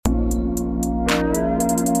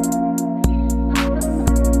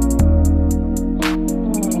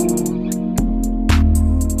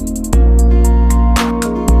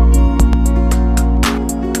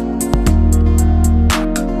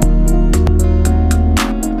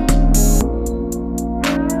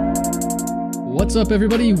What's up,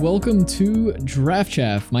 everybody? Welcome to Draft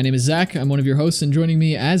Chaff. My name is Zach. I'm one of your hosts, and joining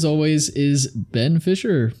me, as always, is Ben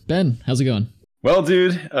Fisher. Ben, how's it going? Well,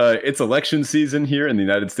 dude, it's election season here in the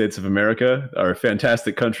United States of America, our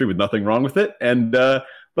fantastic country with nothing wrong with it. And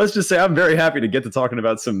let's just say I'm very happy to get to talking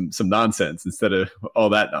about some nonsense instead of all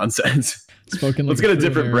that nonsense. Let's get a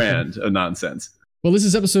different brand of nonsense. Well, this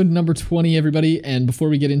is episode number 20, everybody. And before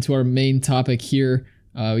we get into our main topic here,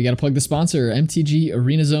 we got to plug the sponsor. MTG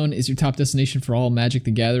Arena Zone is your top destination for all Magic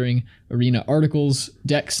the Gathering arena articles,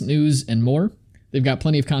 decks, news, and more. They've got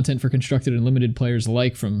plenty of content for constructed and limited players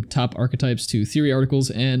alike, from top archetypes to theory articles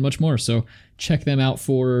and much more. So check them out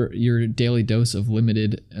for your daily dose of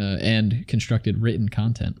limited and constructed written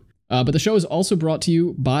content. But the show is also brought to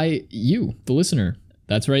you by you, the listener.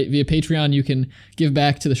 That's right. Via Patreon, you can give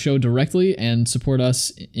back to the show directly and support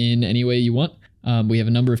us in any way you want. We have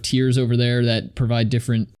a number of tiers over there that provide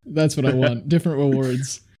different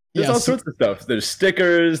rewards. There's all sorts of stuff. There's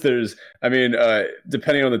stickers. Depending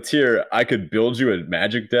on the tier, I could build you a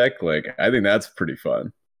Magic deck. I think that's pretty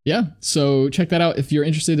fun. Yeah. So check that out. If you're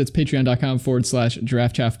interested, it's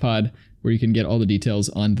patreon.com/draftchaffpod, where you can get all the details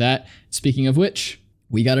on that. Speaking of which,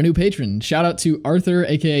 we got a new patron. Shout out to Arthur,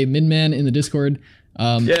 aka Minman, in the Discord.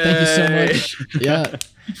 Thank you so much. Yeah.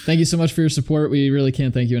 Thank you so much for your support. We really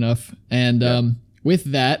can't thank you enough. And with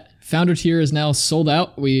that, Founder tier is now sold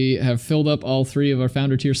out. We have filled up all 3 of our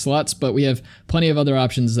Founder tier slots, but we have plenty of other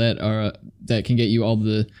options that can get you all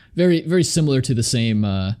the very, very similar to the same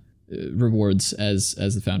rewards as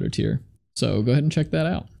the Founder tier. So go ahead and check that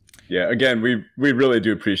out. Yeah, again, we really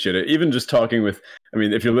do appreciate it. Even just talking with,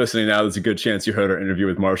 if you're listening now, there's a good chance you heard our interview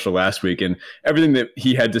with Marshall last week, and everything that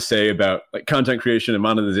he had to say about content creation and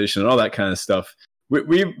monetization and all that kind of stuff.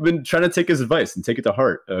 We've been trying to take his advice and take it to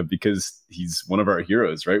heart because he's one of our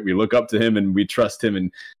heroes, right? We look up to him and we trust him, and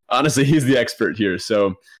honestly, he's the expert here.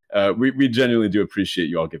 So we genuinely do appreciate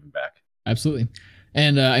you all giving back. Absolutely.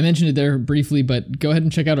 And I mentioned it there briefly, but go ahead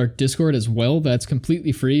and check out our Discord as well. That's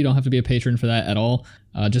completely free. You don't have to be a patron for that at all.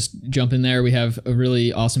 Just jump in there. We have a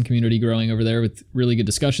really awesome community growing over there with really good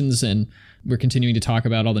discussions, and we're continuing to talk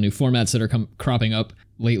about all the new formats that are cropping up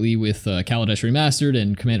lately with Kaladesh Remastered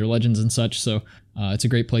and Commander Legends and such. So it's a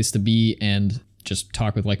great place to be and just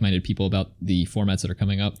talk with like-minded people about the formats that are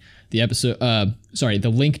coming up. The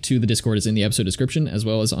link to the Discord is in the episode description, as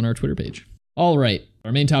well as on our Twitter page. All right.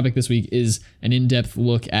 Our main topic this week is an in-depth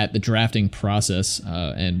look at the drafting process,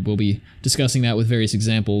 and we'll be discussing that with various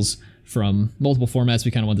examples from multiple formats. We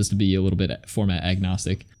kind of want this to be a little bit format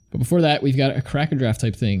agnostic. But before that, we've got a crack a draft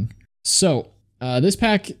type thing. So this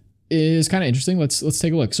pack is kind of interesting. Let's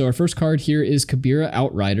take a look. So our first card here is Kabira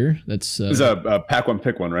Outrider. That's a pack one,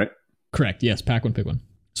 pick one, right? Correct. Yes, pack one, pick one.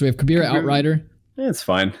 So we have Kabira Outrider. Yeah, it's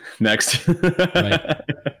fine. Next. Right.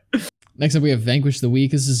 Next up, we have Vanquish the Weak.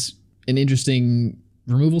 This is an interesting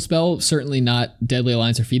removal spell. Certainly not Deadly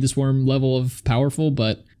Alliance or Feed the Swarm level of powerful,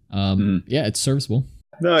 but yeah, it's serviceable.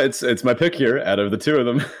 No, it's my pick here out of the 2 of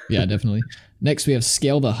them. Yeah, definitely. Next, we have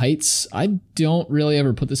Scale the Heights. I don't really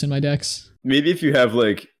ever put this in my decks. Maybe if you have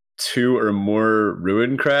 2 or more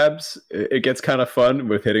Ruin Crabs, it gets kind of fun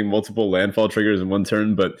with hitting multiple landfall triggers in one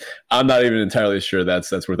turn, but I'm not even entirely sure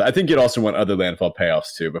that's worth it. I think you'd also want other landfall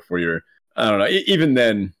payoffs too before you're, I don't know, even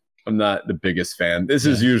then, I'm not the biggest fan. This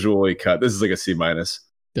is usually cut. This is a C-.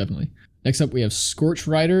 Definitely. Next up, we have Scorch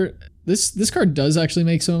Rider. This card does actually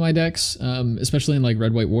make some of my decks, especially in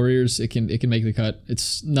Red White Warriors. It can make the cut.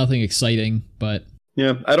 It's nothing exciting, but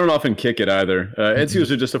yeah, I don't often kick it either. It's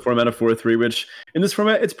usually just a format of 4/3, which in this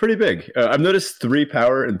format it's pretty big. I've noticed 3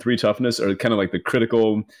 power and 3 toughness are kind of the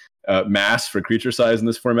critical mass for creature size in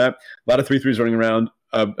this format. A lot of 3/3s running around.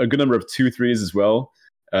 A good number of 2/3s as well.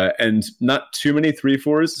 And not too many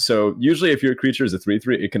 3/4s. So usually if your creature is a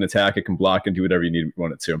 3/3, it can attack, it can block, and do whatever you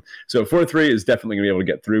want it to. So 4/3 is definitely going to be able to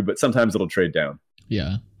get through, but sometimes it'll trade down.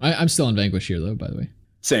 Yeah. I'm still on Vanquish here, though, by the way.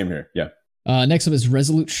 Same here, yeah. Next up is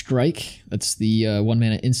Resolute Strike. That's the 1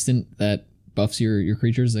 mana instant that buffs your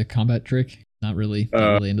creatures, a combat trick. Not really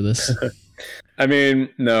into this. No.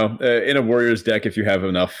 In a Warriors deck, if you have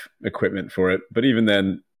enough equipment for it. But even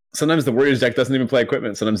then, sometimes the Warriors deck doesn't even play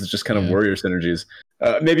equipment. Sometimes it's just kind of Warrior synergies.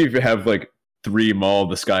 Maybe if you have 3 Maul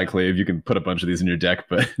the Skyclave, you can put a bunch of these in your deck,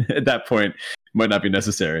 but at that point, it might not be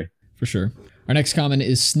necessary. For sure. Our next common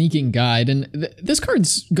is Sneaking Guide, and this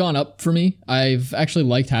card's gone up for me. I've actually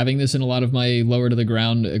liked having this in a lot of my lower to the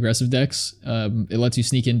ground aggressive decks. It lets you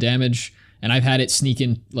sneak in damage, and I've had it sneak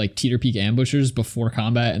in Teeter Peak Ambushers before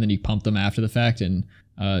combat, and then you pump them after the fact, and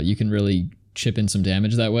you can really chip in some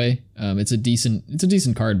damage that way. It's a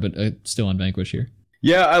decent card, but still on Vanquish here.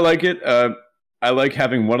 Yeah, I like it. I like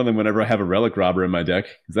having one of them whenever I have a Relic Robber in my deck,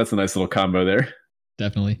 because that's a nice little combo there.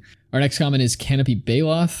 definitely. Our next common is Canopy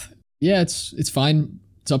Baloth. Yeah, it's fine.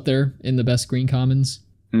 It's up there in the best green commons.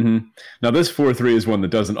 Mm-hmm. Now this 4/3 is one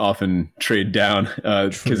that doesn't often trade down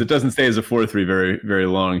because it doesn't stay as a 4/3 very, very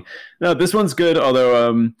long. Now this one's good,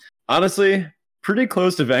 although honestly, pretty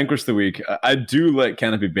close to Vanquish the Week. I do like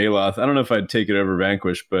Canopy Baloth. I don't know if I'd take it over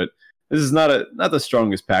Vanquish, but this is not the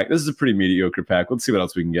strongest pack. This is a pretty mediocre pack. Let's see what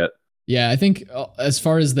else we can get. Yeah, I think as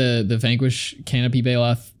far as the Vanquish Canopy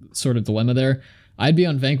Baloth sort of dilemma there, I'd be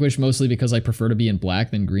on Vanquish mostly because I prefer to be in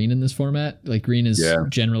black than green in this format. Like green is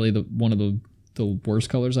generally one of the worst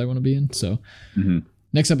colors I want to be in. So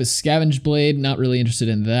next up is Scavenge Blade. Not really interested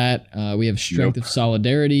in that. We have Strength of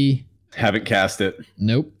Solidarity. Haven't cast it.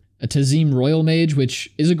 Nope. A Tazim Royal Mage,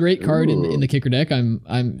 which is a great card in the kicker deck.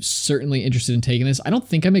 I'm certainly interested in taking this. I don't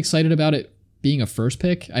think I'm excited about it being a first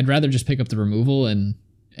pick. I'd rather just pick up the removal and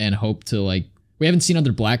hope to like. We haven't seen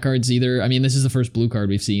other black cards either. I mean, this is the first blue card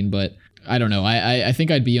we've seen, but I don't know. I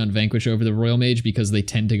think I'd be on Vanquish over the Royal Mage because they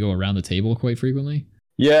tend to go around the table quite frequently.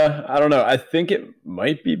 Yeah, I don't know. I think it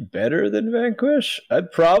might be better than Vanquish.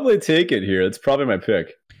 I'd probably take it here. It's probably my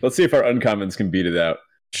pick. Let's see if our uncommons can beat it out.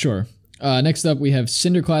 Sure. Next up, we have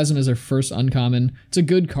Cinderclasm as our first uncommon. It's a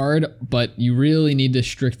good card, but you really need to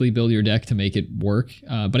strictly build your deck to make it work.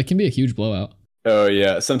 But it can be a huge blowout. Oh,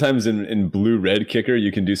 yeah. Sometimes in blue-red kicker,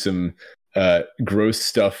 you can do some gross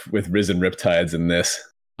stuff with Risen Riptides in this.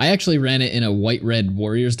 I actually ran it in a white-red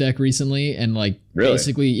Warriors deck recently, and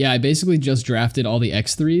really? I basically just drafted all the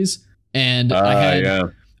X3s, and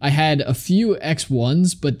I had a few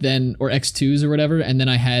X1s, but then or X2s or whatever, and then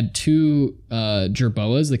I had two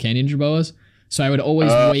Jerboas, the Canyon Jerboas. So I would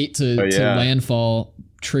always wait to landfall,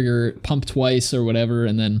 trigger, pump twice or whatever,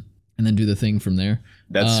 and then do the thing from there.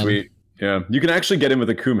 That's sweet. Yeah, you can actually get in with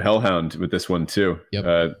a Coom Hellhound with this one too.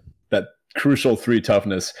 Yep. That crucial 3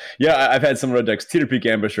 toughness. Yeah, I've had some road decks, Teeter Peak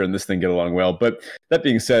Ambusher and this thing get along well. But that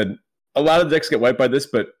being said, a lot of decks get wiped by this,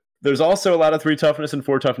 but there's also a lot of 3 toughness and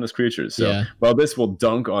 4 toughness creatures. So while this will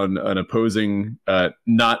dunk on an opposing,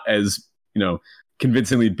 not as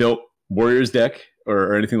convincingly built Warriors deck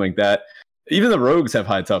or anything like that, even the rogues have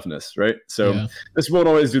high toughness, right? So this won't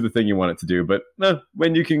always do the thing you want it to do, but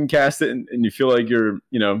when you can cast it and you feel like you're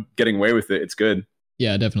getting away with it, it's good.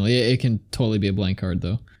 Yeah, definitely. It can totally be a blank card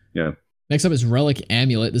though. Yeah. Next up is Relic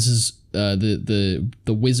Amulet. This is the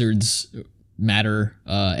Wizards matter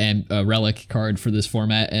and relic card for this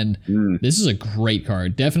format, and this is a great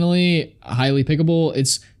card. Definitely highly pickable.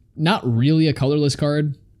 It's not really a colorless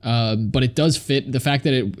card, but it does fit. The fact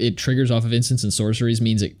that it triggers off of instants and sorceries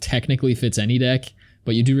means it technically fits any deck,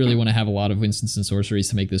 but you do really want to have a lot of instants and sorceries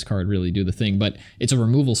to make this card really do the thing. But it's a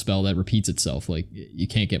removal spell that repeats itself. Like, you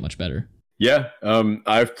can't get much better. Yeah,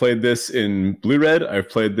 I've played this in blue-red. I've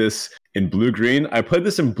played this in blue-green. I played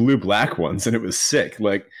this in blue-black once, and it was sick.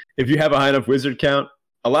 Like, if you have a high enough wizard count,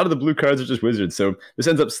 a lot of the blue cards are just wizards. So this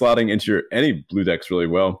ends up slotting into any blue decks really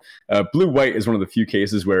well. Blue-white is one of the few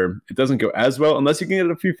cases where it doesn't go as well unless you can get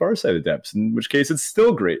a few Farsight Adepts, in which case it's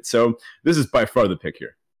still great. So this is by far the pick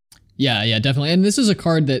here. Yeah, definitely. And this is a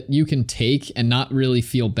card that you can take and not really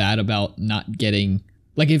feel bad about not getting...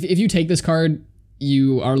 Like, if you take this card,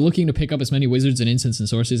 you are looking to pick up as many wizards and instants and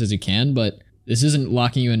sorceries as you can, but this isn't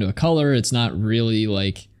locking you into a color. It's not really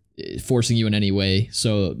like forcing you in any way.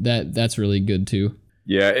 So that's really good too.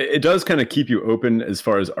 Yeah, it does kind of keep you open as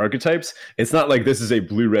far as archetypes. It's not like this is a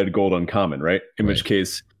blue, red, gold uncommon, right? In which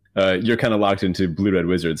case you're kind of locked into blue, red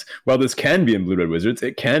wizards. While this can be in blue, red wizards,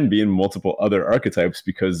 it can be in multiple other archetypes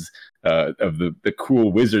because of the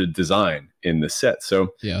cool wizard design in the set.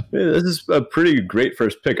 So this is a pretty great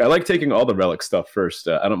first pick. I like taking all the relic stuff first.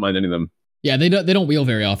 I don't mind any of them. Yeah, they don't wheel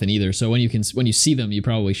very often either. So when you see them, you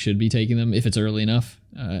probably should be taking them if it's early enough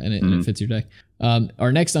and it fits your deck.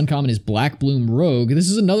 Our next uncommon is Black Bloom Rogue. This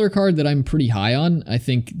is another card that I'm pretty high on. I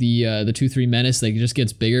think the 2/3 menace that just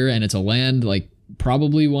gets bigger and it's a land, like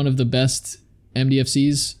probably one of the best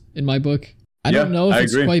MDFCs in my book. I don't know if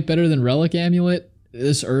it's quite better than Relic Amulet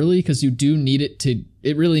this early because you do need it to.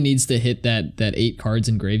 It really needs to hit that 8 cards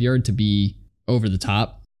in graveyard to be over the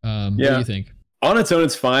top. What do you think? On its own,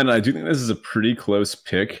 it's fine. I do think this is a pretty close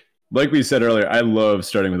pick. Like we said earlier, I love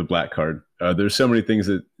starting with a black card. There's so many things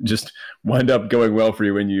that just wind up going well for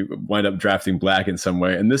you when you wind up drafting black in some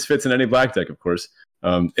way. And this fits in any black deck, of course.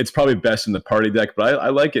 It's probably best in the party deck, but I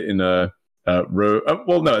like it in a rogue.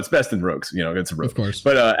 Well, no, it's best in rogues. It's a rogue. Of course.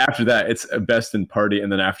 But after that, it's best in party.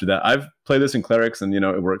 And then after that, I've played this in clerics, and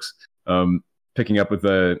it works. Picking up with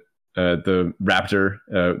the raptor,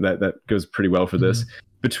 that goes pretty well for this.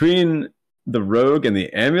 Between the rogue and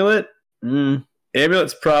the amulet,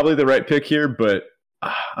 amulet's probably the right pick here, but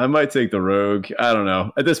I might take the Rogue. I don't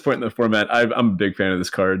know. At this point in the format, I'm a big fan of this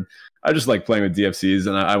card. I just like playing with DFCs,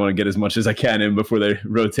 and I want to get as much as I can in before they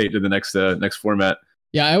rotate to the next format.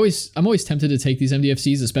 Yeah, I'm always tempted to take these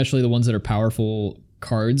MDFCs, especially the ones that are powerful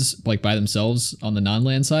cards like by themselves on the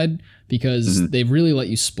non-land side, because they really let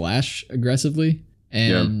you splash aggressively,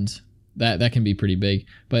 and that can be pretty big.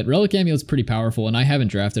 But Relic Amulet's pretty powerful, and I haven't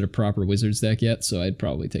drafted a proper Wizards deck yet, so I'd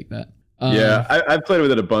probably take that. I've played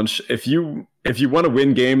with it a bunch. If you want to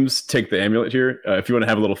win games, take the Amulet here. If you want to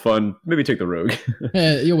have a little fun, maybe take the Rogue.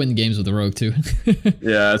 You'll win games with the Rogue too.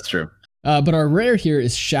 Yeah, that's true. But our rare here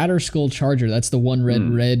is Shatterskull Charger. That's the one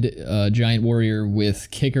red giant warrior with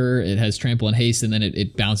kicker. It has trample and haste, and then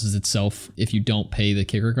it bounces itself if you don't pay the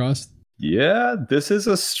kicker cost. Yeah, this is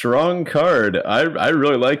a strong card. I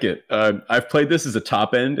really like it. I've played this as a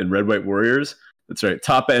top end in Red White Warriors. That's right,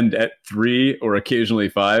 top end at 3 or occasionally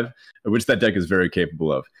 5, which that deck is very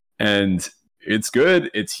capable of. And it's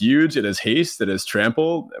good. It's huge. It has haste. It has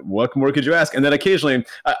trample. What more could you ask? And then occasionally,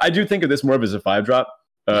 I do think of this more of as a 5-drop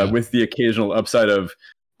with the occasional upside of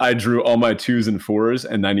I drew all my 2s and 4s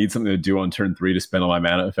and I need something to do on turn 3 to spend all my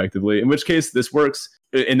mana effectively, in which case this works.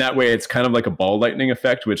 In that way, it's kind of like a ball lightning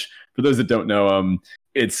effect, which for those that don't know,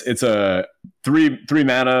 it's a 3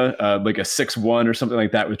 mana, like a 6/1 or something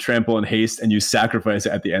like that with trample and haste, and you sacrifice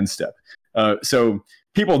it at the end step. So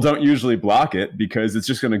people don't usually block it because it's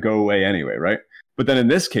just going to go away anyway, right? But then in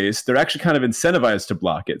this case, they're actually kind of incentivized to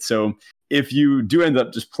block it. So if you do end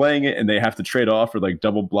up just playing it and they have to trade off or like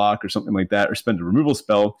double block or something like that, or spend a removal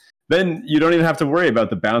spell, then you don't even have to worry about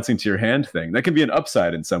the bouncing to your hand thing. That can be an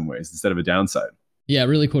upside in some ways instead of a downside. Yeah,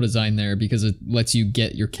 really cool design there because it lets you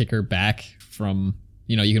get your kicker back from,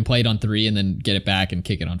 you can play it on 3 and then get it back and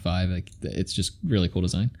kick it on 5. Like, it's just really cool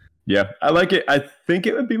design. Yeah, I like it. I think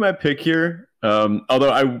it would be my pick here.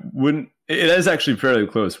 Although I wouldn't, it is actually fairly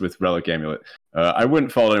close with Relic Amulet. I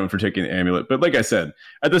wouldn't fault anyone for taking the Amulet, but like I said,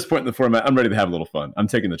 at this point in the format, I'm ready to have a little fun. I'm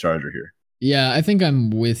taking the Charger here. Yeah, I think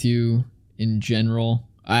I'm with you in general.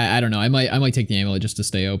 I don't know. I might take the Amulet just to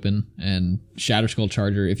stay open. And Shatterskull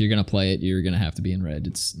Charger, if you're gonna play it, you're gonna have to be in red.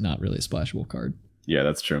 It's not really a splashable card. Yeah,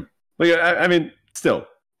 that's true. Like I mean, still,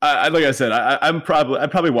 like I said, I'd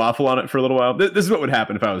probably waffle on it for a little while. This is what would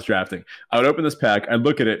happen if I was drafting. I would open this pack, I'd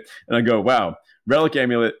look at it, and I'd go, wow, Relic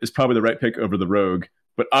Amulet is probably the right pick over the Rogue,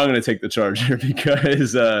 but I'm going to take the Charger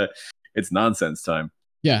because it's nonsense time.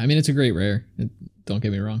 Yeah, I mean, it's a great rare. Don't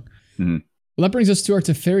get me wrong. Mm-hmm. Well, that brings us to our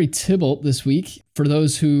Teferi Tibalt this week. For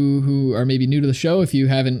those who are maybe new to the show, if you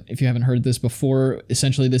haven't heard this before,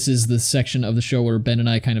 essentially this is the section of the show where Ben and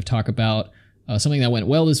I kind of talk about something that went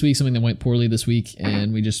well this week, something that went poorly this week,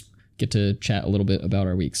 and we just get to chat a little bit about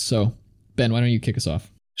our weeks. So, Ben, why don't you kick us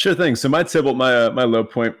off? Sure thing. So my Tibalt, my low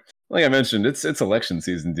point, like I mentioned, it's election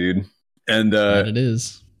season, dude, and it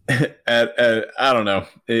is. I don't know.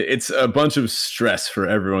 It's a bunch of stress for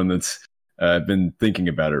everyone that's been thinking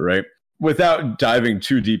about it, right? Without diving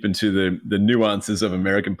too deep into the nuances of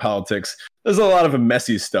American politics, there's a lot of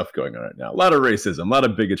messy stuff going on right now. A lot of racism, a lot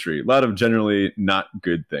of bigotry, a lot of generally not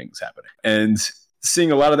good things happening. And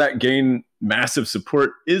seeing a lot of that gain massive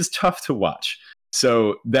support is tough to watch.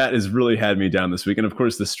 So that has really had me down this week. And of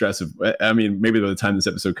course, the stress of, I mean, maybe by the time this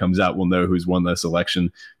episode comes out, we'll know who's won this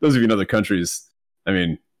election. Those of you in other countries, I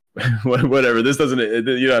mean, whatever. This doesn't,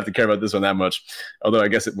 you don't have to care about this one that much. Although I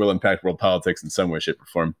guess it will impact world politics in some way, shape, or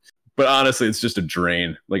form. But honestly, it's just a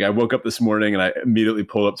drain. Like I woke up this morning and I immediately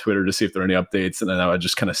pulled up Twitter to see if there are any updates. And then I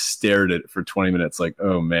just kind of stared at it for 20 minutes like,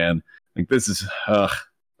 oh man, like this is,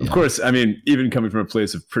 Of course, I mean, even coming from a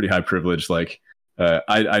place of pretty high privilege, like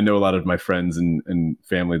I know a lot of my friends and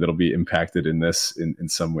family that'll be impacted in this in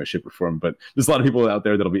some way, shape, or form. But there's a lot of people out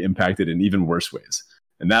there that'll be impacted in even worse ways.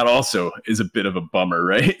 And that also is a bit of a bummer,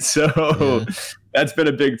 right? So that's been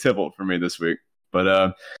a big Tibalt for me this week.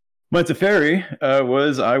 But my Teferi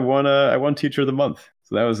was I won Teacher of the Month.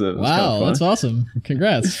 So that was wow, kind of fun. That's awesome.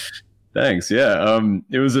 Congrats. Thanks. Yeah.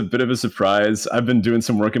 It was a bit of a surprise. I've been doing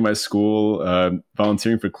some work in my school,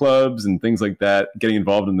 volunteering for clubs and things like that, getting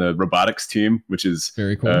involved in the robotics team, which is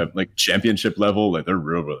very cool. Like championship level. Like they're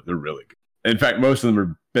really good. In fact, most of them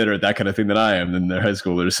are better at that kind of thing than I am than they're high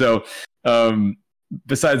schoolers. So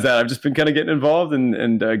besides that, I've just been kind of getting involved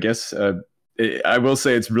and I guess I will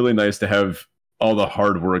say it's really nice to have all the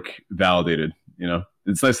hard work validated. You know,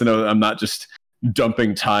 it's nice to know that I'm not just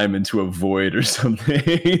dumping time into a void or something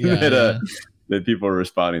that people are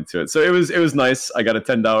responding to it. So it was nice. I got a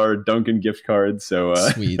 $10 Dunkin' gift card. So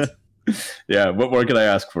sweet. Yeah. What more could I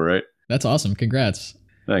ask for, right? That's awesome. Congrats.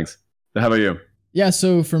 Thanks. How about you? Yeah.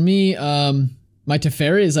 So for me, My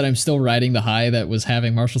Teferi is that I'm still riding the high that was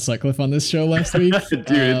having Marshall Sutcliffe on this show last week. Dude,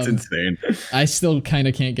 it's insane. I still kind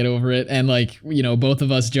of can't get over it. And like, both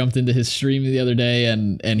of us jumped into his stream the other day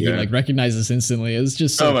and he like recognized us instantly. It was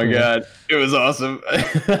just so my cool. God. It was awesome.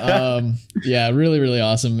 Yeah, really, really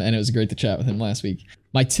awesome. And it was great to chat with him last week.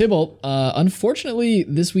 My Tybalt, unfortunately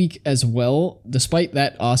this week as well, despite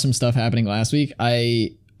that awesome stuff happening last week,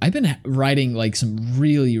 I've been riding like some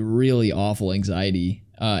really, really awful anxiety.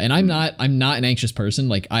 And I'm not an anxious person.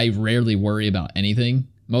 Like I rarely worry about anything.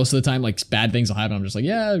 Most of the time, like bad things will happen. I'm just like,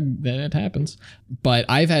 yeah, that happens. But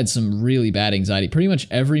I've had some really bad anxiety. Pretty much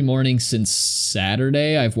every morning since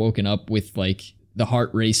Saturday, I've woken up with like the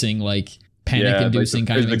heart racing, like panic-inducing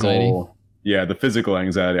kind of anxiety. Yeah, the physical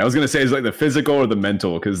anxiety. I was gonna say is like the physical or the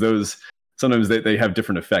mental, because those sometimes they have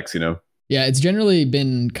different effects. Yeah, it's generally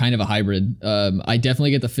been kind of a hybrid. I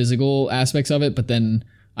definitely get the physical aspects of it, but then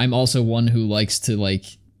I'm also one who likes to like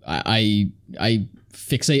I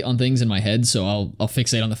fixate on things in my head, so I'll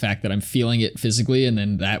fixate on the fact that I'm feeling it physically, and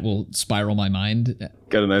then that will spiral my mind.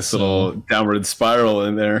 Got a nice little downward spiral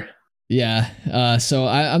in there. Yeah. So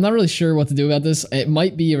I'm not really sure what to do about this. It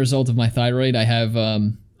might be a result of my thyroid. I have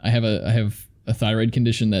a thyroid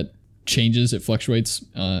condition that changes, it fluctuates,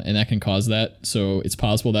 and that can cause that. So it's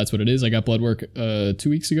possible that's what it is. I got blood work 2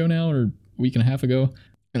 weeks ago now, or a week and a half ago.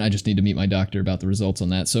 And I just need to meet my doctor about the results on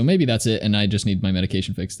that. So maybe that's it. And I just need my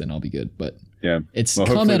medication fixed, then I'll be good. But yeah, it's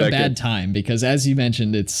come at a bad time because, as you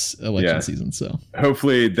mentioned, it's election season. So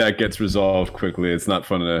hopefully that gets resolved quickly. It's not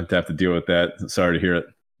fun to have to deal with that. Sorry to hear it.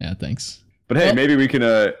 Yeah, thanks. But hey, maybe we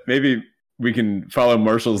can follow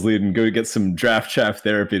Marshall's lead and go get some draft chaff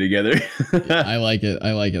therapy together. Yeah, I like it.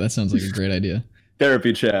 That sounds like a great idea.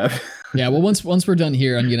 Therapy chaff. Yeah. Well, once we're done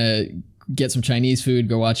here, I'm gonna get some Chinese food,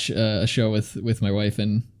 go watch a show with my wife,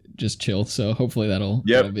 and just chill. So hopefully that'll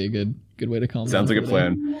be a good way to calm down. Sounds like a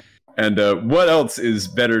plan. And what else is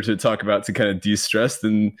better to talk about to kind of de-stress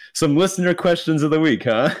than some listener questions of the week,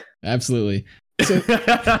 huh? Absolutely. So, cut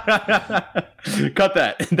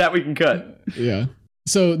that. That we can cut. Yeah.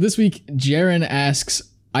 So this week, Jaren asks,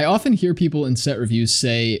 I often hear people in set reviews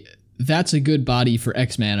say, that's a good body for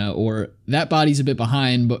X mana, or that body's a bit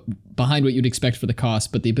behind what you'd expect for the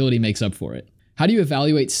cost, but the ability makes up for it. How do you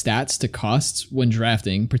evaluate stats to costs when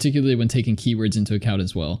drafting, particularly when taking keywords into account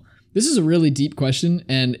as well? This is a really deep question,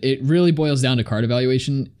 and it really boils down to card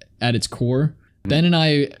evaluation at its core. Ben and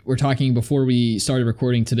I were talking before we started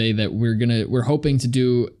recording today that we're hoping to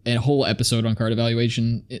do a whole episode on card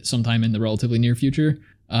evaluation sometime in the relatively near future.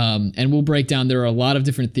 And we'll break down, there are a lot of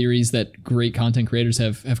different theories that great content creators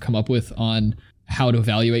have come up with on how to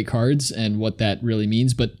evaluate cards and what that really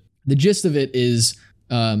means. But the gist of it is,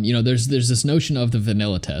 there's this notion of the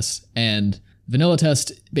vanilla test, and vanilla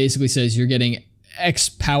test basically says you're getting X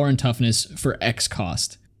power and toughness for X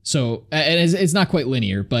cost. So and it's not quite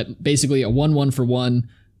linear, but basically a 1-1 for 1,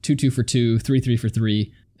 2-2 for 2, 3-3 for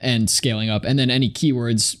 3, and scaling up. And then any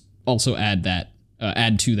keywords also add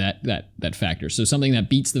to that factor. So something that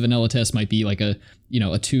beats the vanilla test might be like a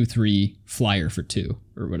 2-3 flyer for 2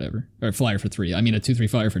 or whatever, or flyer for 3. I mean, a 2-3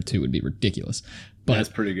 flyer for 2 would be ridiculous. But that's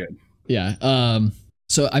pretty good. Yeah.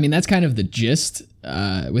 So I mean, that's kind of the gist.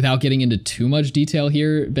 Without getting into too much detail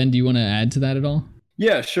here, Ben, do you want to add to that at all?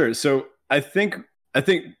 Yeah, sure. So I think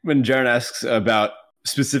when Jaren asks about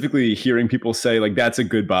specifically hearing people say like that's a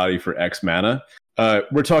good body for X mana,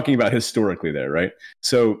 we're talking about historically there, right?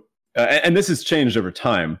 So and this has changed over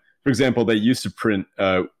time. For example, they used to print,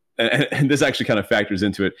 and this actually kind of factors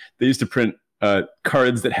into it. They used to print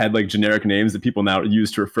cards that had like generic names that people now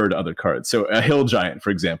use to refer to other cards. So a Hill Giant, for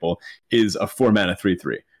example, is a 4-mana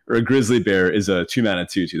 3/3, or a Grizzly Bear is a 2-mana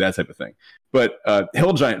 2/2, that type of thing. But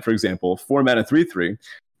Hill Giant, for example, 4-mana 3/3.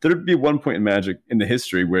 There would be one point in Magic in the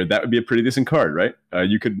history where that would be a pretty decent card, right?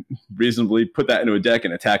 You could reasonably put that into a deck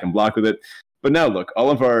and attack and block with it. But now look, all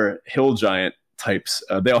of our Hill Giant types,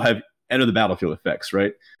 they all have enter the battlefield effects,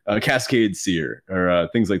 right? Cascade Seer, or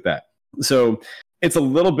things like that. So it's a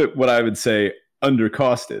little bit what I would say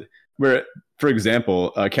undercosted, where, for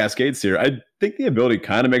example, Cascade Seer, I think the ability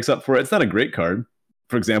kind of makes up for it. It's not a great card.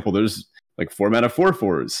 For example, there's like 4-mana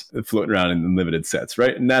 4/4s floating around in limited sets,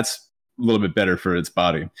 right? And that's a little bit better for its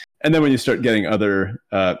body. And then when you start getting other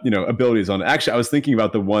abilities on it, actually I was thinking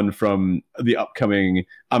about the one from the upcoming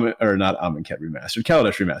not Amonkhet remastered,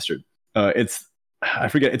 Kaladesh remastered. I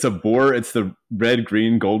forget, it's a boar, it's the red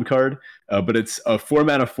green gold card, but it's a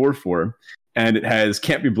 4-mana 4/4, and it has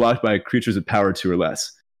can't be blocked by creatures with power 2 or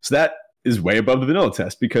less. So that is way above the vanilla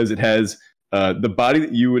test because it has the body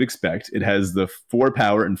that you would expect. It has the 4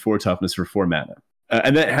 power and 4 toughness for 4 mana,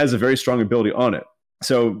 and then it has a very strong ability on it.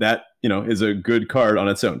 So that is a good card on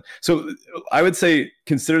its own. So I would say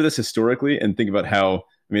consider this historically and think about how,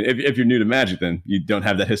 I mean, if you're new to Magic, then you don't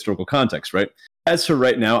have that historical context, right? As for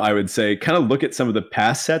right now, I would say kind of look at some of the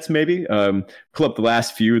past sets, maybe. Pull up the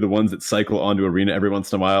last few, the ones that cycle onto Arena every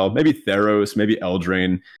once in a while. Maybe Theros, maybe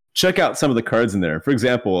Eldraine. Check out some of the cards in there. For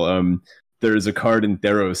example, there's a card in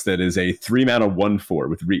Theros that is a 3-mana 1/4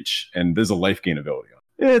 with Reach, and there's a life gain ability on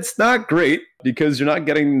it. It's not great because you're not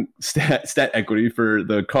getting stat equity for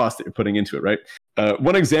the cost that you're putting into it, right?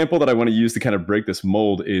 One example that I want to use to kind of break this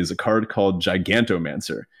mold is a card called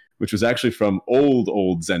Gigantomancer, which was actually from old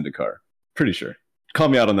Zendikar. Pretty sure. Call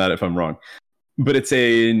me out on that if I'm wrong. But it's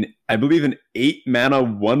I believe an 8-mana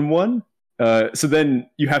 1/1. So then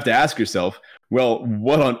you have to ask yourself, well,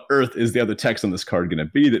 what on earth is the other text on this card going to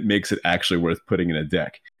be that makes it actually worth putting in a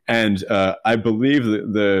deck? And I believe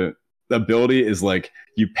the ability is like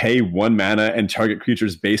you pay 1 mana and target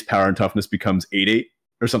creature's base power and toughness becomes 8/8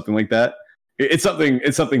 or something like that. It's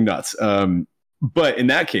something nuts. But in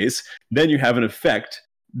that case, then you have an effect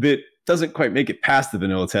that doesn't quite make it past the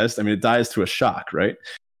vanilla test. I mean, it dies to a shock, right?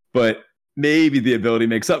 But maybe the ability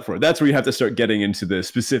makes up for it. That's where you have to start getting into the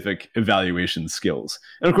specific evaluation skills.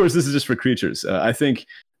 And of course, this is just for creatures. I think,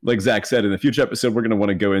 like Zach said, in the future episode, we're going to want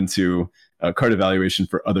to go into card evaluation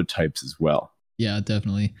for other types as well. Yeah,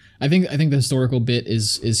 definitely. I think the historical bit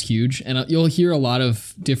is huge, and you'll hear a lot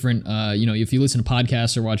of different. If you listen to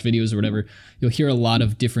podcasts or watch videos or whatever, you'll hear a lot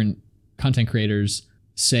of different content creators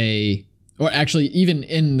say, or actually even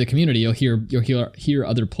in the community, you'll hear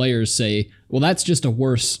other players say, "Well, that's just a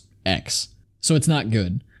worse X, so it's not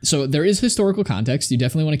good." So there is historical context. You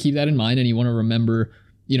definitely want to keep that in mind, and you want to remember,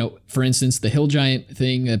 for instance, the Hill Giant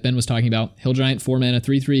thing that Ben was talking about. Hill Giant, 4-mana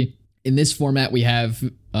 3/3. In this format, we have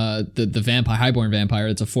the vampire, Highborn Vampire.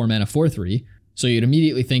 It's a 4-mana 4/3. So you'd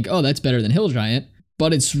immediately think, oh, that's better than Hill Giant.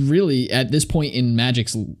 But it's really, at this point in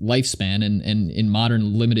Magic's lifespan and in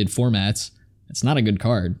modern limited formats, it's not a good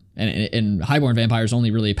card. And Highborn Vampire is only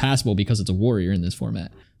really passable because it's a warrior in this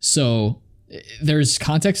format. So there's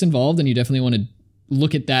context involved, and you definitely want to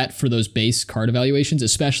look at that for those base card evaluations,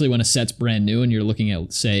 especially when a set's brand new and you're looking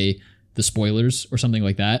at, say, the spoilers or something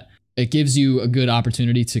like that. It gives you a good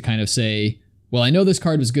opportunity to kind of say, well, I know this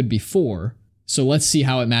card was good before, so let's see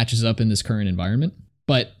how it matches up in this current environment.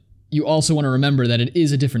 But you also want to remember that it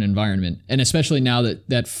is a different environment. And especially now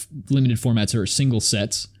that limited formats are single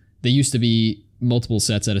sets, they used to be multiple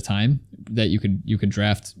sets at a time that you could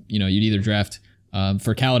draft. You'd either draft,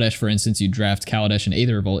 for Kaladesh, for instance, you'd draft Kaladesh and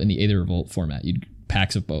Aether Revolt in the Aether Revolt format. You'd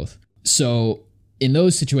packs of both. So in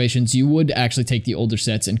those situations, you would actually take the older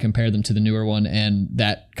sets and compare them to the newer one, and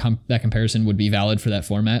that comparison would be valid for that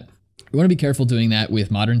format. You want to be careful doing that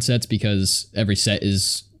with modern sets because every set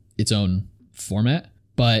is its own format,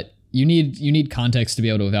 but you need context to be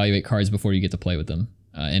able to evaluate cards before you get to play with them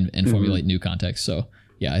and formulate new context. So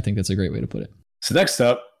yeah, I think that's a great way to put it. So next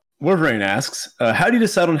up, Wolverine asks, how do you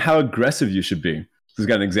decide on how aggressive you should be? He's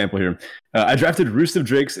got an example here. I drafted Roost of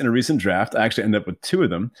Drakes in a recent draft. I actually ended up with 2 of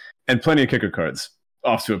them and plenty of kicker cards.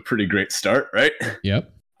 Off to a pretty great start, right?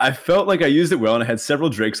 Yep. I felt like I used it well and I had several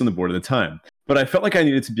Drakes on the board at the time. But I felt like I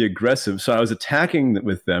needed to be aggressive, so I was attacking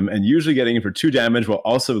with them and usually getting in for 2 damage while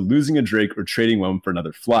also losing a Drake or trading one for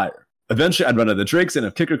another flyer. Eventually, I'd run out of the Drakes and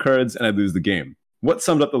have kicker cards, and I'd lose the game. What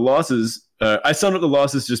summed up the losses? I summed up the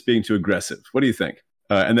losses just being too aggressive. What do you think?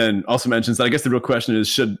 And then also mentions that I guess the real question is,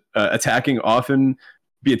 should attacking often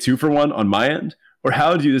be a 2-for-1 on my end? Or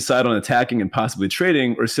how do you decide on attacking and possibly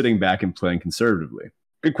trading or sitting back and playing conservatively?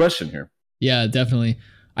 Good question here. Yeah, definitely.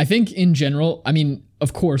 I think in general, I mean,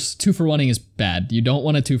 of course, 2-for-1ing is bad. You don't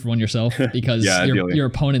want to 2-for-1 yourself because your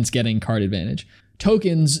opponent's getting card advantage.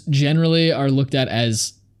 Tokens generally are looked at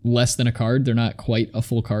as less than a card. They're not quite a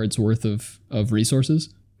full card's worth of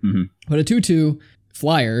resources. Mm-hmm. But a 2/2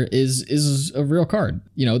 flyer is a real card.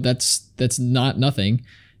 That's not nothing.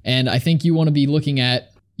 And I think you want to be looking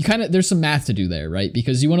at, there's some math to do there, right?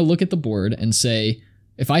 Because you want to look at the board and say,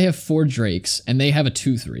 if I have 4 Drakes and they have a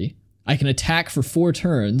 2/3, I can attack for 4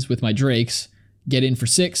 turns with my Drakes, get in for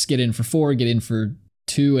 6, get in for 4, get in for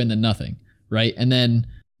 2, and then nothing, right? And then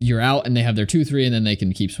you're out and they have their 2/3 and then they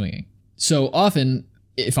can keep swinging. So often,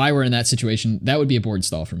 if I were in that situation, that would be a board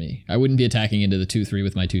stall for me. I wouldn't be attacking into the 2/3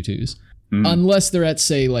 with my 2/2s. Unless they're at,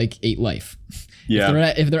 say, like 8 life.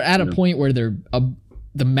 Yeah. If they're at a point where the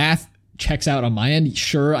math checks out on my end,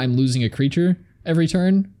 sure, I'm losing a creature every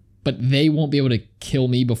turn, but they won't be able to kill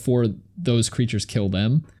me before those creatures kill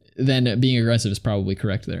them, then being aggressive is probably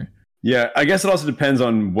correct there. Yeah, I guess it also depends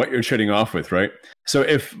on what you're trading off with, right? So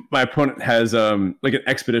if my opponent has like an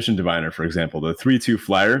Expedition Diviner, for example, the 3/2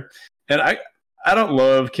 flyer, and I don't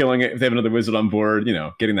love killing it if they have another wizard on board. You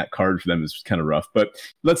know, getting that card for them is kind of rough. But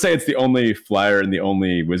let's say it's the only flyer and the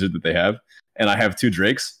only wizard that they have, and I have 2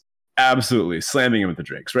 drakes. Absolutely slamming him with the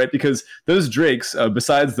drakes, right? Because those drakes,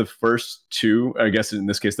 besides the first 2, I guess in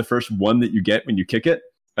this case, the first one that you get when you kick it,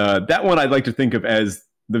 that one I'd like to think of as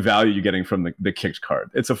the value you're getting from the kicked card.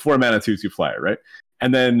 It's a 4 mana 2/2 flyer, right?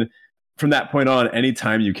 And then from that point on,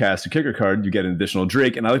 anytime you cast a kicker card, you get an additional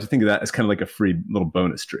drake. And I like to think of that as kind of like a free little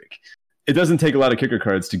bonus drake. It doesn't take a lot of kicker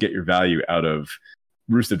cards to get your value out of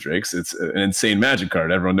Roost of Drakes. It's an insane magic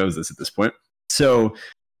card. Everyone knows this at this point. So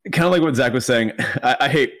kind of like what Zach was saying, I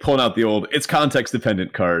hate pulling out the old, it's context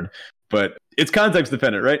dependent card, but it's context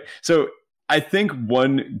dependent, right? So I think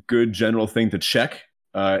one good general thing to check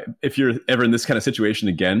if you're ever in this kind of situation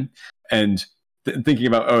again and thinking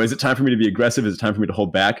about, oh, is it time for me to be aggressive? Is it time for me to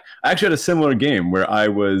hold back? I actually had a similar game where I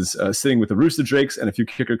was sitting with the Roost of Drakes and a few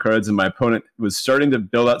kicker cards, and my opponent was starting to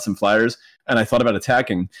build out some flyers, and I thought about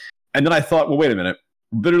attacking. And then I thought, well, wait a minute.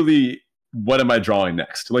 Literally, what am I drawing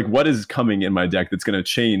next? Like, what is coming in my deck that's going to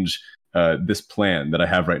change this plan that I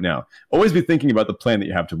have right now? Always be thinking about the plan that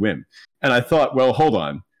you have to win. And I thought, well, hold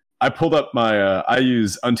on. I pulled up my, I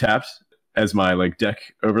use Untapped as my like deck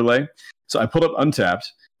overlay. So I pulled up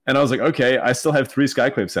Untapped, and I was like, okay, I still have 3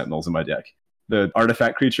 Skyclave Sentinels in my deck. The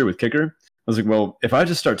artifact creature with kicker. I was like, well, if I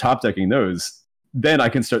just start top decking those, then I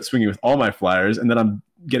can start swinging with all my flyers, and then I'm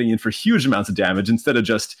getting in for huge amounts of damage instead of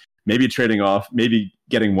just maybe trading off, maybe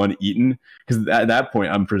getting one eaten, because at that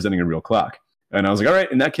point, I'm presenting a real clock. And I was like, all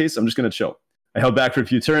right, in that case, I'm just going to chill. I held back for a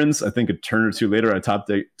few turns. I think a turn or 2 later, I top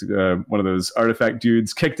decked one of those artifact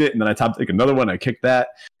dudes, kicked it, and then I top decked another one. I kicked that,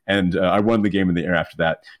 and I won the game in the air after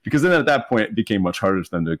that. Because then at that point, it became much harder for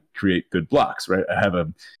them to create good blocks, right? I have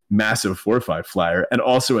a massive 4/5 flyer and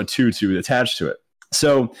also a 2/2 attached to it.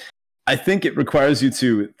 So I think it requires you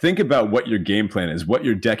to think about what your game plan is, what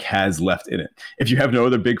your deck has left in it. If you have no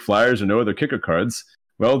other big flyers or no other kicker cards,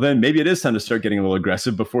 well, then maybe it is time to start getting a little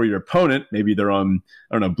aggressive before your opponent, maybe they're on,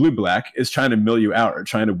 I don't know, blue-black, is trying to mill you out or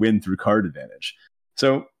trying to win through card advantage.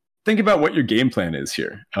 So think about what your game plan is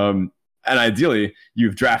here. And ideally,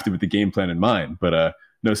 you've drafted with the game plan in mind, but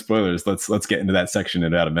no spoilers. Let's get into that section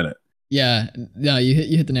in about a minute. Yeah, no, you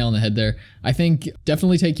hit the nail on the head there. I think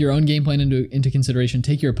definitely take your own game plan into consideration.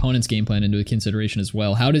 Take your opponent's game plan into consideration as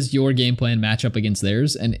well. How does your game plan match up against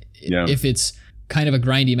theirs? And if it's kind of a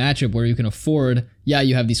grindy matchup where you can afford,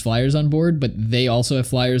 you have these flyers on board, but they also have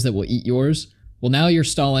flyers that will eat yours. Well, now you're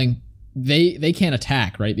stalling. They can't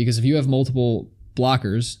attack, right? Because if you have multiple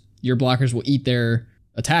blockers, your blockers will eat their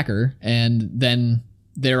attacker, and then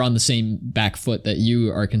they're on the same back foot that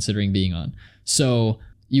you are considering being on. So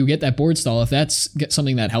you get that board stall. If that's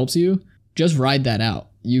something that helps you, just ride that out.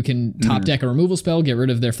 You can top deck a removal spell, get rid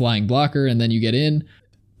of their flying blocker, and then you get in.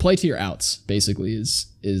 Play to your outs, basically,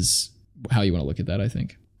 is how you want to look at that, I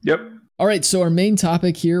think. Yep. All right, so our main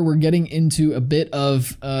topic here, we're getting into a bit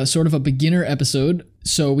of sort of a beginner episode.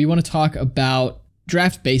 So we want to talk about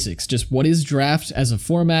draft basics. Just what is draft as a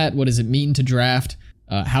format? What does it mean to draft?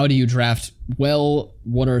 How do you draft well?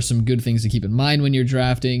 What are some good things to keep in mind when you're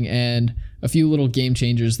drafting? And a few little game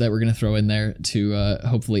changers that we're going to throw in there to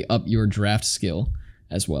hopefully up your draft skill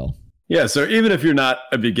as well. Yeah, so even if you're not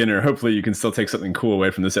a beginner, hopefully you can still take something cool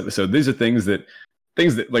away from this episode. These are things that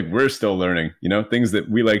like we're still learning, things that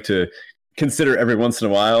we like to consider every once in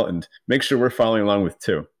a while and make sure we're following along with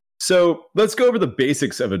too. So let's go over the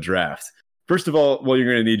basics of a draft. First of all, well,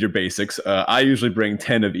 you're going to need your basics. I usually bring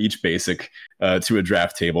 10 of each basic to a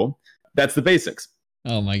draft table. That's the basics.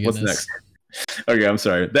 Oh my goodness. What's next? Okay, I'm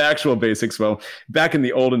sorry. The actual basics. Well, back in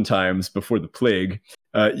the olden times before the plague,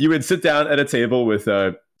 you would sit down at a table with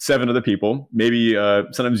 7 other people. Maybe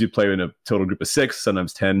sometimes you'd play in a total group of 6,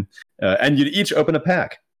 sometimes 10, and you'd each open a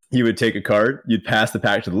pack. You would take a card, you'd pass the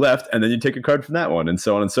pack to the left, and then you'd take a card from that one, and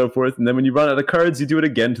so on and so forth. And then when you run out of cards, you do it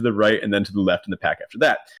again to the right and then to the left in the pack after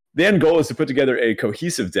that. The end goal is to put together a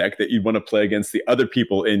cohesive deck that you'd want to play against the other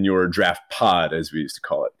people in your draft pod, as we used to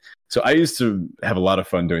call it. So I used to have a lot of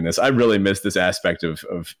fun doing this. I really miss this aspect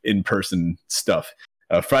of in-person stuff.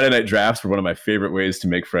 Friday night drafts were one of my favorite ways to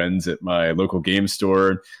make friends at my local game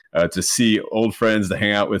store, to see old friends, to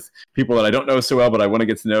hang out with people that I don't know so well, but I want to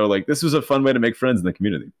get to know. Like, this was a fun way to make friends in the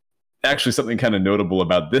community. Actually, something kind of notable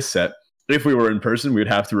about this set, if we were in person, we'd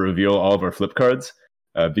have to reveal all of our flip cards,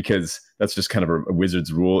 because that's just kind of a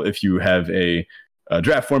wizard's rule. If you have a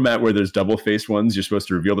draft format where there's double-faced ones, you're supposed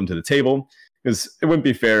to reveal them to the table, because it wouldn't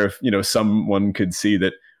be fair if, someone could see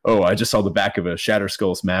that, oh, I just saw the back of a Shatter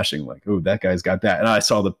Skull smashing, like, oh, that guy's got that. And I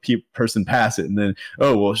saw the person pass it. And then,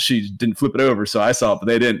 oh, well, she didn't flip it over, so I saw it, but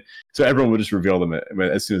they didn't. So everyone would just reveal them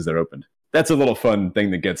as soon as they're opened. That's a little fun thing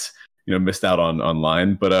that gets missed out on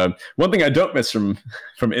online. But one thing I don't miss from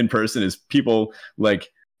in person is people like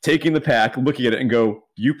taking the pack, looking at it, and go,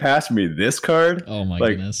 "You passed me this card? Oh my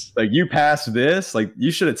goodness! Like you passed this? Like you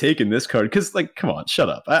should have taken this card? Because like, come on, shut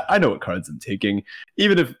up! I know what cards I'm taking.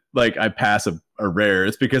 Even if like I pass a rare,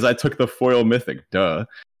 it's because I took the foil mythic. Duh."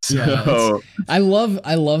 So yeah, I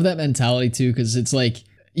love that mentality too, because it's like,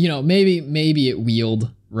 maybe it wheeled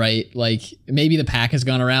right. Like maybe the pack has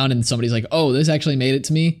gone around and somebody's like, "Oh, this actually made it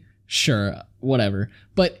to me." Sure, whatever.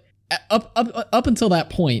 But up until that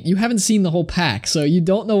point, you haven't seen the whole pack, so you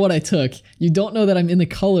don't know what I took. You don't know that I'm in the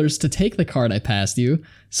colors to take the card I passed you.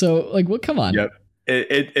 So, like, what? Come on. Yep.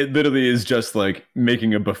 It literally is just like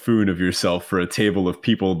making a buffoon of yourself for a table of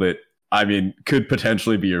people that, I mean, could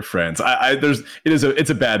potentially be your friends. It's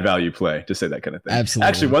a bad value play to say that kind of thing. Absolutely.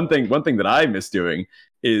 Actually, one thing that I miss doing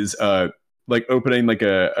is like opening like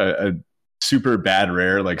a super bad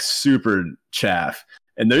rare, like super chaff.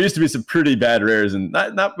 And there used to be some pretty bad rares, and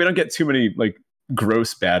not we don't get too many like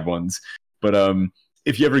gross bad ones. But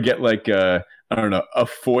if you ever get like I don't know, a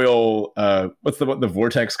foil, what's the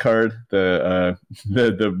vortex card, the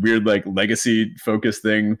weird like legacy focus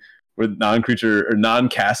thing where non-creature or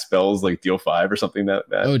non-cast spells like deal 5 or something that.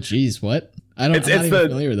 Oh geez, what? I'm not even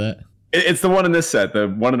familiar with that. It's the one in this set, the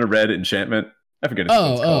one in a red enchantment. I forget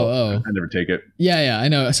what it's called. I never take it. Yeah, I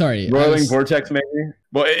know. Sorry. Roiling Vortex, maybe?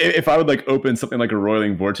 Well, if I would like open something like a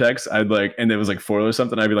Roiling Vortex, I'd like, and it was like foil or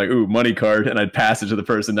something, I'd be like, ooh, money card, and I'd pass it to the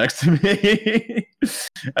person next to me.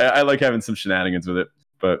 I like having some shenanigans with it,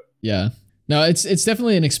 but yeah. No, it's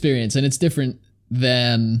definitely an experience, and it's different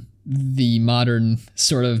than the modern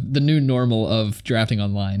sort of the new normal of drafting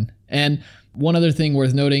online. And one other thing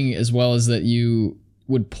worth noting as well is that you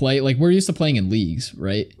would play, like we're used to playing in leagues,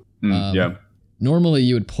 right? Yeah. Normally,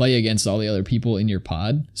 you would play against all the other people in your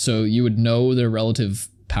pod, so you would know their relative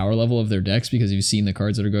power level of their decks because you've seen the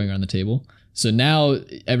cards that are going around the table. So now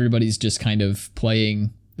everybody's just kind of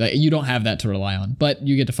playing. Like, you don't have that to rely on, but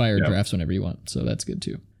you get to fire drafts whenever you want, so that's good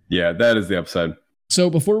too. Yeah, that is the upside. So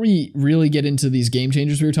before we really get into these game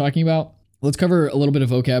changers we were talking about, let's cover a little bit of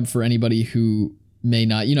vocab for anybody who may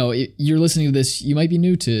not. You're listening to this, you might be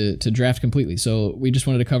new to draft completely, so we just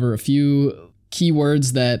wanted to cover a few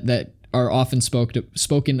keywords that are often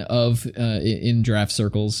spoken of in draft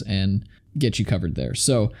circles and get you covered there.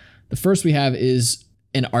 So the first we have is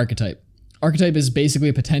an archetype. Archetype is basically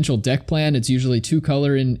a potential deck plan. It's usually 2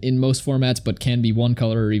 color in most formats, but can be 1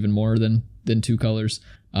 color or even more than 2 colors.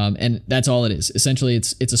 And that's all it is. Essentially,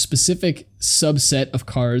 it's a specific subset of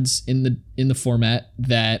cards in the format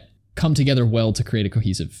that come together well to create a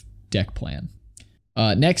cohesive deck plan.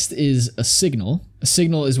 Next is a signal. A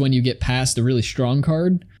signal is when you get past a really strong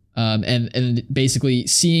card. And basically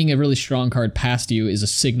seeing a really strong card past you is a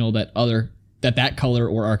signal that that color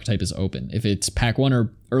or archetype is open. If it's pack 1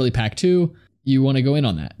 or early pack 2, you want to go in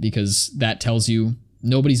on that because that tells you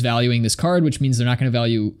nobody's valuing this card, which means they're not going to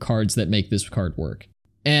value cards that make this card work.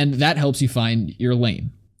 And that helps you find your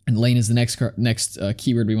lane. And lane is the next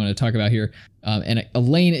keyword we want to talk about here. And a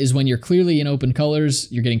lane is when you're clearly in open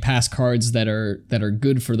colors, you're getting past cards that are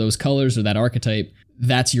good for those colors or that archetype.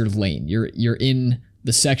 That's your lane. You're in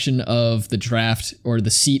the section of the draft or the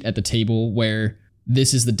seat at the table where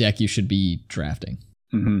this is the deck you should be drafting.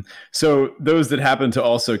 Mm-hmm. So those that happen to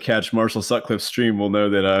also catch Marshall Sutcliffe's stream will know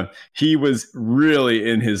that he was really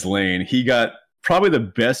in his lane. He got probably the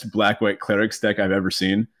best black-white clerics deck I've ever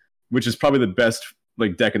seen, which is probably the best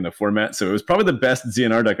like deck in the format. So it was probably the best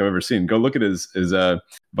ZNR deck I've ever seen. Go look at his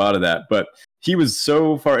bot of that. But he was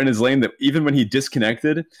so far in his lane that even when he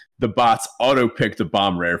disconnected, the bots auto-picked a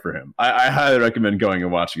bomb rare for him. I highly recommend going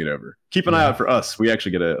and watching it over. Keep an eye out for us. We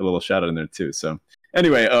actually get a little shout out in there too. So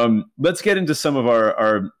anyway, let's get into some of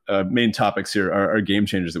our main topics here, our game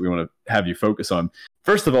changers that we want to have you focus on.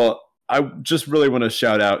 First of all, I just really want to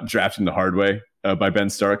shout out Drafting the Hard Way by Ben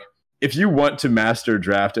Stark. If you want to master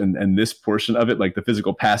draft and this portion of it, like the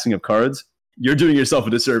physical passing of cards, you're doing yourself a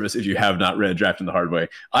disservice if you have not read Drafting the Hard Way.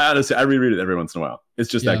 I reread it every once in a while. It's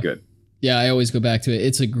just that good. Yeah, I always go back to it.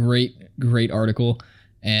 It's a great article,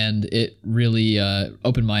 and it really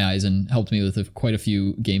opened my eyes and helped me with quite a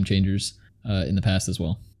few game changers in the past as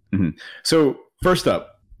well. Mm-hmm. So first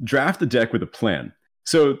up, draft the deck with a plan.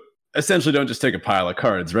 So essentially don't just take a pile of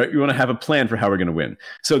cards, right? You want to have a plan for how we're going to win.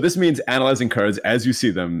 So this means analyzing cards as you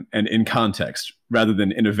see them and in context rather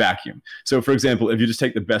than in a vacuum. So for example, if you just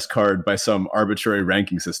take the best card by some arbitrary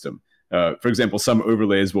ranking system, for example, some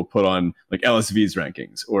overlays will put on like LSV's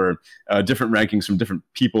rankings or different rankings from different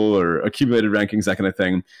people or accumulated rankings, that kind of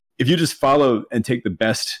thing. If you just follow and take the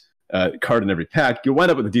best card in every pack, you'll wind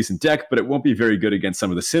up with a decent deck, but it won't be very good against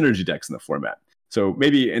some of the synergy decks in the format. So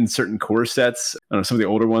maybe in certain core sets, I don't know, some of the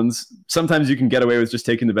older ones, sometimes you can get away with just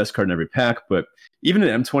taking the best card in every pack. But even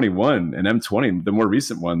in M21 and M20, the more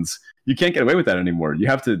recent ones, you can't get away with that anymore. You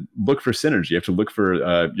have to look for synergy. You have to look for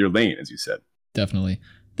your lane, as you said. Definitely.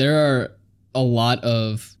 There are a lot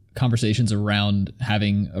of conversations around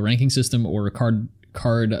having a ranking system or a card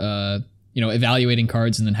evaluating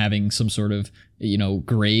cards and then having some sort of,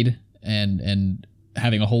 grade and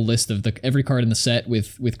having a whole list of every card in the set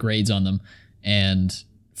with grades on them and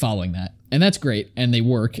following that. And that's great. And they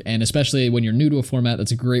work. And especially when you're new to a format,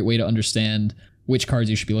 that's a great way to understand which cards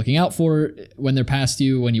you should be looking out for when they're past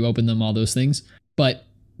you, when you open them, all those things. But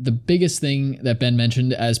the biggest thing that Ben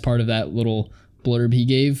mentioned as part of that little blurb he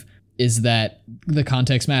gave is that the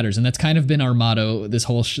context matters. And that's kind of been our motto this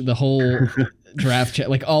whole the whole draft chat,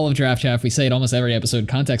 like all of draft chat. We say it almost every episode,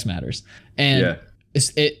 context matters. And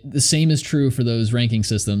the same is true for those ranking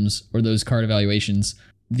systems or those card evaluations.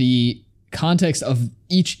 The context of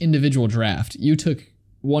each individual draft. You took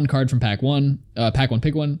one card from pack one, pack one,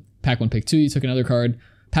 pick one, pack one, pick two. You took another card,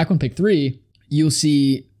 pack one, pick three. You'll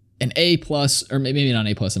see an A plus, or maybe not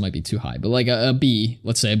A plus, it might be too high, but like a B,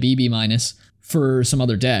 let's say a B minus for some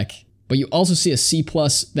other deck. But you also see a C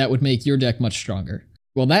plus that would make your deck much stronger.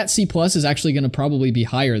 Well, that C plus is actually going to probably be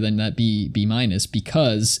higher than that B minus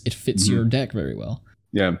because it fits your deck very well.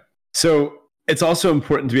 Yeah. So it's also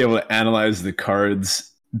important to be able to analyze the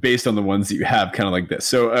cards based on the ones that you have, kind of like this.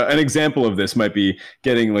 So an example of this might be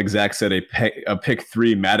getting, like Zach said, a pick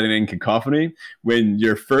 3 Maddening Cacophony when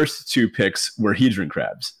your first 2 picks were Hedron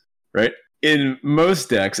Crabs, right? In most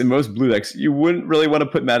decks, in most blue decks, you wouldn't really want to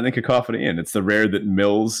put Maddening Cacophony in. It's the rare that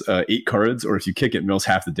mills 8 cards, or if you kick it, mills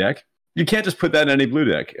half the deck. You can't just put that in any blue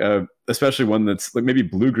deck, especially one that's like maybe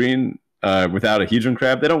blue-green without a Hedron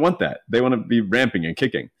Crab. They don't want that. They want to be ramping and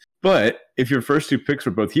kicking. But if your first 2 picks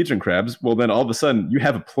were both Hedron Crabs, well, then all of a sudden you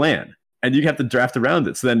have a plan and you have to draft around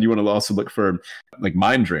it. So then you want to also look for like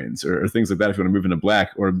Mind Drains or things like that if you want to move into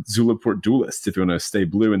black, or Zulaport Duelist if you want to stay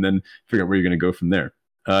blue and then figure out where you're going to go from there.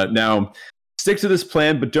 Now, stick to this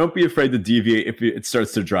plan, but don't be afraid to deviate if it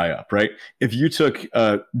starts to dry up, right? If you took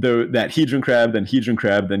that Hedron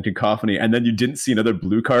Crab, then Cacophony, and then you didn't see another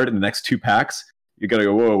blue card in the next 2 packs, you got to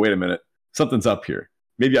go, whoa, wait a minute. Something's up here.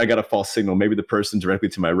 Maybe I got a false signal. Maybe the person directly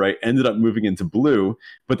to my right ended up moving into blue,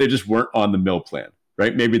 but they just weren't on the mill plan,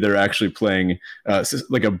 right? Maybe they're actually playing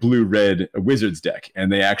like a blue-red Wizards deck,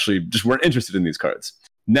 and they actually just weren't interested in these cards.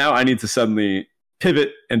 Now I need to suddenly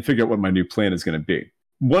pivot and figure out what my new plan is going to be.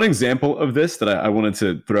 One example of this that I wanted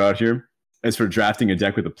to throw out here is for drafting a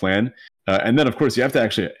deck with a plan. And then, of course, you have to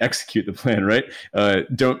actually execute the plan, right?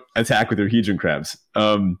 Don't attack with your Hedron Crabs.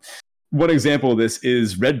 One example of this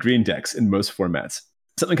is red-green decks in most formats.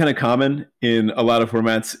 Something kind of common in a lot of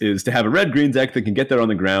formats is to have a red-green deck that can get there on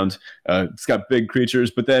the ground. It's got big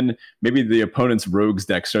creatures, but then maybe the opponent's rogues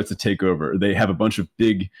deck starts to take over. They have a bunch of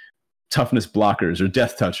big toughness blockers or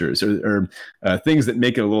death touchers or things that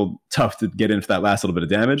make it a little tough to get in for that last little bit of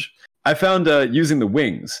damage. I found using the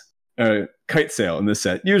wings, Kite Sail in this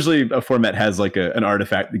set. Usually a format has like an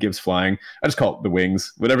artifact that gives flying. I just call it the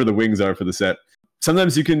wings, whatever the wings are for the set.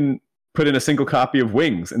 Sometimes you can put in a single copy of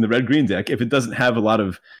wings in the red-green deck if it doesn't have a lot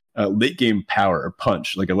of late-game power or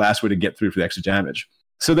punch, like a last way to get through for the extra damage.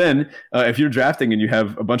 So then, if you're drafting and you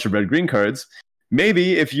have a bunch of red-green cards,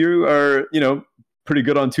 maybe if you are, pretty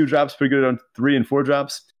good on 2 drops, pretty good on 3 and 4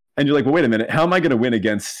 drops, and you're like, well, wait a minute, how am I going to win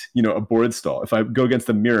against, a board stall if I go against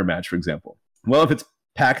the mirror match, for example? Well, if it's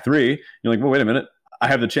pack 3, you're like, well, wait a minute, I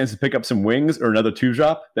have the chance to pick up some wings or another 2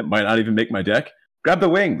 drop that might not even make my deck. Grab the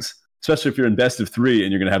wings. Especially if you're in best of 3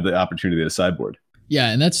 and you're going to have the opportunity to sideboard. Yeah,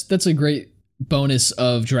 and that's a great bonus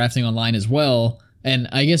of drafting online as well. And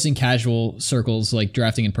I guess in casual circles, like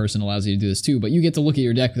drafting in person allows you to do this too. But you get to look at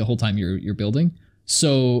your deck the whole time you're building,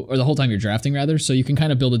 or the whole time you're drafting rather. So you can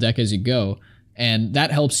kind of build a deck as you go, and that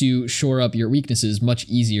helps you shore up your weaknesses much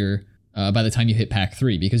easier by the time you hit pack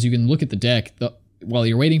 3, because you can look at the deck while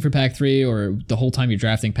you're waiting for pack 3 or the whole time you're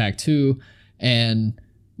drafting pack 2, and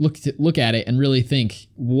look at it and really think,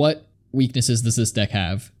 what weaknesses does this deck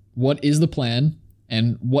have? What is the plan?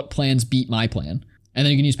 And what plans beat my plan? And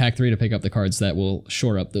then you can use pack 3 to pick up the cards that will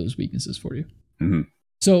shore up those weaknesses for you. Mm-hmm.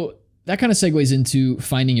 So that kind of segues into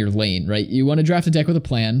finding your lane, right? You want to draft a deck with a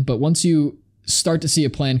plan, but once you start to see a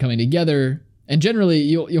plan coming together, and generally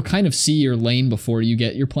you'll kind of see your lane before you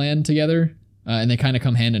get your plan together, and they kind of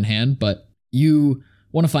come hand in hand, but you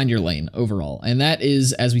want to find your lane overall. And that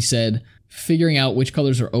is, as we said, figuring out which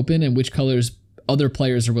colors are open and which colors other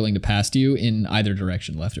players are willing to pass to you in either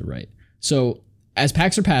direction, left or right. So as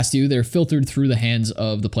packs are passed to you, they're filtered through the hands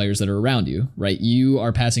of the players that are around you, right? You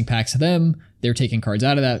are passing packs to them, they're taking cards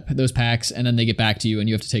out of those packs, and then they get back to you and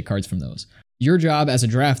you have to take cards from those. your job as a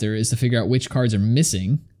drafter is to figure out which cards are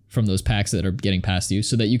missing from those packs that are getting past you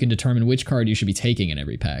so that you can determine which card you should be taking in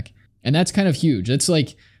every pack. And that's kind of huge. That's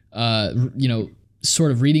like,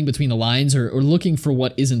 sort of reading between the lines or looking for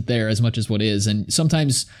what isn't there as much as what is. And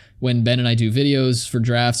sometimes when Ben and I do videos for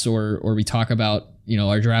drafts or we talk about,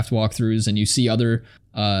 our draft walkthroughs and you see other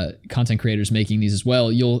content creators making these as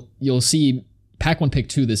well, you'll see pack 1, pick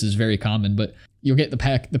 2. This is very common, but you'll get the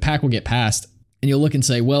pack will get passed and you'll look and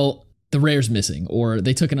say, well, the rare's missing or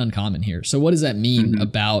they took an uncommon here. So what does that mean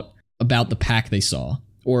about the pack they saw?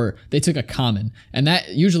 Or they took a common. And that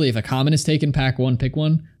usually if a common is taken pack 1, pick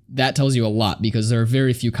 1, that tells you a lot because there are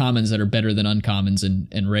very few commons that are better than uncommons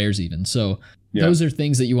and rares even. So those are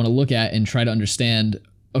things that you want to look at and try to understand.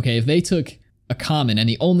 Okay, if they took a common and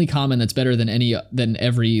the only common that's better than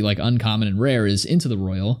every like uncommon and rare is Into the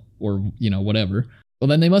Roil or whatever, well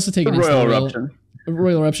then they must have taken Royal Eruption.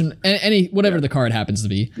 Royal Eruption, any whatever the card happens to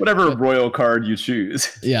be. Whatever royal card you choose.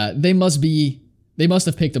 Yeah, they must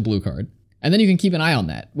have picked a blue card. And then you can keep an eye on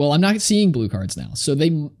that. Well, I'm not seeing blue cards now. So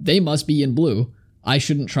they must be in blue. I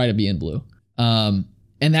shouldn't try to be in blue. And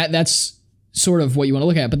that's sort of what you want to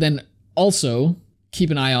look at. But then also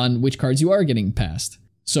keep an eye on which cards you are getting past.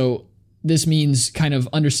 So this means kind of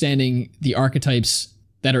understanding the archetypes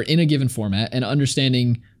that are in a given format and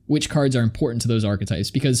understanding which cards are important to those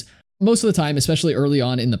archetypes. Because most of the time, especially early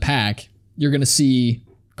on in the pack, you're going to see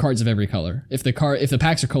cards of every color. If the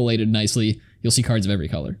packs are collated nicely, you'll see cards of every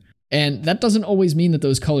color. And that doesn't always mean that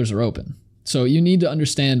those colors are open. So you need to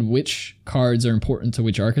understand which cards are important to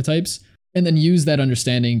which archetypes, and then use that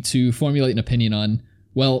understanding to formulate an opinion on,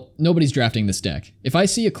 well, nobody's drafting this deck. If I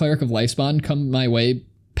see a Cleric of Lifespawn come my way,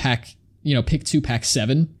 pick 2, pack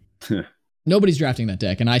 7, nobody's drafting that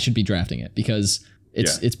deck, and I should be drafting it because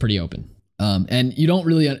it's pretty open. And you don't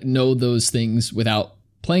really know those things without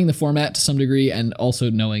playing the format to some degree and also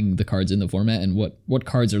knowing the cards in the format and what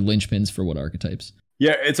cards are linchpins for what archetypes.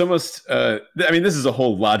 Yeah, it's almost, this is a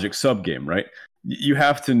whole logic sub-game, right? You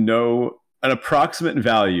have to know an approximate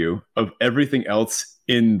value of everything else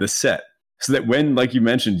in the set. So that when, like you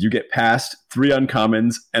mentioned, you get past 3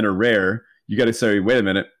 uncommons and a rare, you got to say, wait a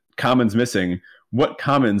minute, commons missing. What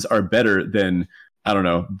commons are better than, I don't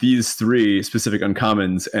know, these 3 specific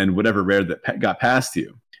uncommons and whatever rare that got past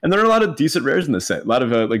you? And there are a lot of decent rares in this set, a lot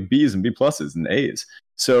of like Bs and B pluses and As.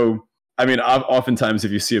 So oftentimes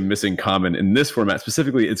if you see a missing common in this format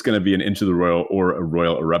specifically, it's going to be an Into the Roil or a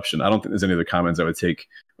Royal Eruption. I don't think there's any of the commons I would take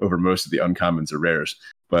over most of the uncommons or rares.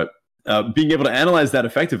 But being able to analyze that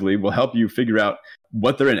effectively will help you figure out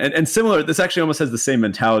what they're in. And similar, this actually almost has the same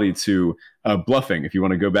mentality to bluffing. If you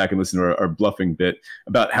want to go back and listen to our bluffing bit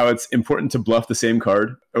about how it's important to bluff the same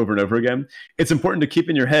card over and over again, it's important to keep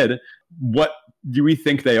in your head what do we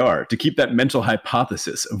think they are, to keep that mental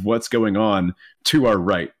hypothesis of what's going on to our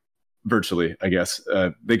right. Virtually, I guess.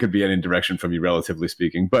 They could be any direction from you, relatively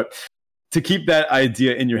speaking. But to keep that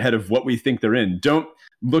idea in your head of what we think they're in, don't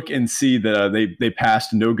look and see that they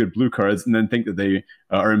passed no good blue cards and then think that they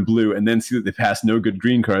are in blue, and then see that they passed no good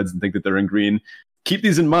green cards and think that they're in green. Keep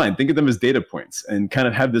these in mind. Think of them as data points and kind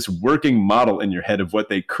of have this working model in your head of what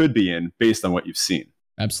they could be in based on what you've seen.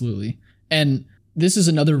 Absolutely. And this is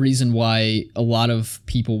another reason why a lot of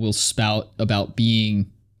people will spout about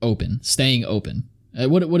being open, staying open.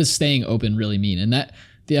 What does staying open really mean? And that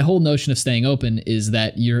the whole notion of staying open is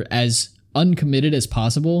that you're as uncommitted as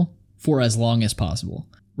possible for as long as possible,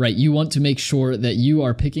 right? You want to make sure that you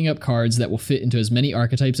are picking up cards that will fit into as many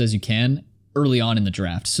archetypes as you can early on in the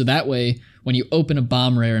draft. So that way, when you open a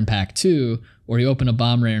bomb rare in pack 2, or you open a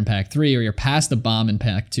bomb rare in pack 3, or you're past a bomb in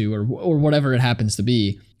pack 2, or whatever it happens to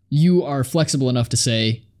be, you are flexible enough to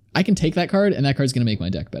say, I can take that card and that card's going to make my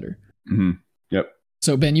deck better. Mm-hmm. Yep.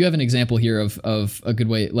 So Ben, you have an example here of a good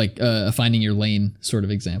way, like a finding your lane sort of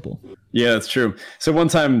example. Yeah, that's true. So one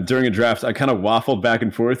time during a draft, I kind of waffled back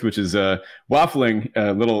and forth, which is waffling,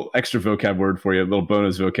 a little extra vocab word for you, a little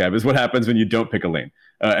bonus vocab, is what happens when you don't pick a lane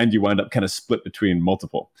and you wind up kind of split between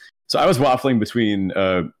multiple. So I was waffling between,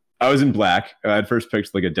 I was in black. I had first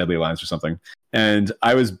picked like a Deadly Alliance or something. And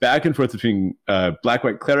I was back and forth between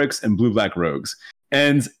black-white clerics and blue-black rogues.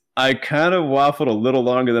 And I kind of waffled a little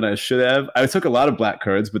longer than I should have. I took a lot of black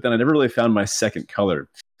cards, but then I never really found my second color.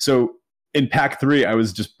 So in pack 3, I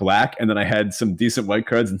was just black, and then I had some decent white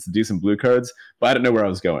cards and some decent blue cards, but I didn't know where I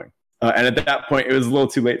was going. And at that point, it was a little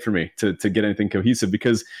too late for me to get anything cohesive,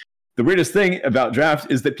 because the weirdest thing about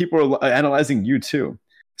draft is that people are analyzing you too.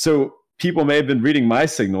 So people may have been reading my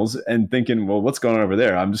signals and thinking, well, what's going on over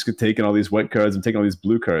there? I'm just taking all these white cards, I'm taking all these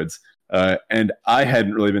blue cards. And I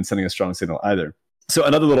hadn't really been sending a strong signal either. So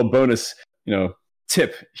another little bonus,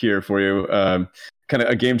 tip here for you, kind kind of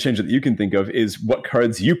a game changer that you can think of is what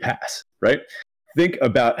cards you pass, right? Think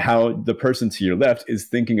about how the person to your left is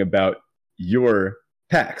thinking about your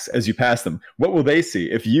packs as you pass them. What will they see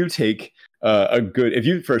if you take if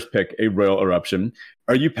you first pick a Royal Eruption?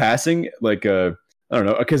 Are you passing like a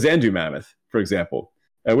Kazandu Mammoth, for example?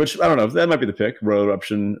 Which I don't know, that might be the pick, Royal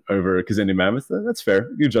Eruption over Kazandu Mammoth. That's fair.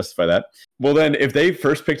 You justify that. Well, then if they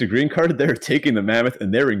first picked a green card, they're taking the Mammoth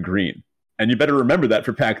and they're in green. And you better remember that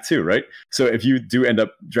for pack 2, right? So if you do end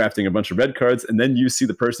up drafting a bunch of red cards and then you see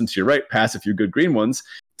the person to your right pass a few good green ones,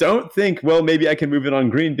 don't think, well, maybe I can move it on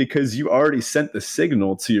green, because you already sent the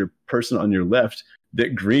signal to your person on your left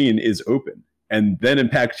that green is open. And then in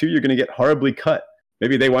pack 2, you're going to get horribly cut.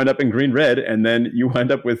 Maybe they wind up in green-red, and then you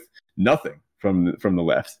wind up with nothing from the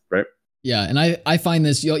left, right? Yeah, and I find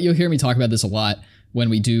this, you'll hear me talk about this a lot when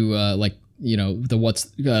we do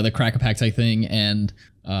the crack a pack type thing and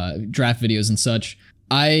draft videos and such.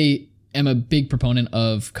 I am a big proponent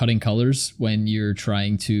of cutting colors when you're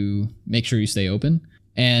trying to make sure you stay open.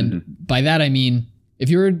 And by that I mean, if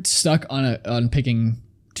you're stuck on picking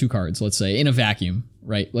 2 cards, let's say in a vacuum,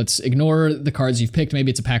 right? Let's ignore the cards you've picked.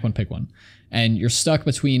 Maybe it's a pack 1, pick 1, and you're stuck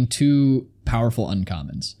between 2 powerful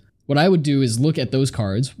uncommons. What I would do is look at those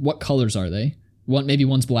cards. What colors are they? Maybe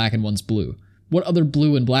one's black and one's blue. What other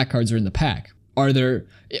blue and black cards are in the pack? Are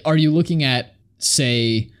you looking at,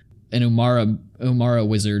 say, an Umara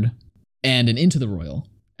Wizard and an Into the Royal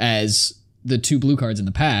as the 2 blue cards in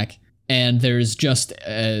the pack, and there's just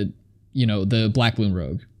the Black Bloom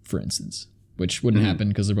Rogue, for instance, which wouldn't happen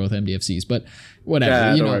because they're both MDFCs, but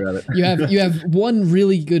whatever. Yeah, you have one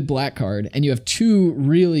really good black card and you have 2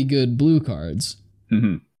 really good blue cards.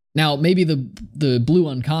 Mm-hmm. Now, maybe the blue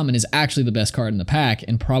uncommon is actually the best card in the pack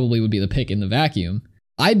and probably would be the pick in the vacuum.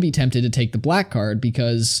 I'd be tempted to take the black card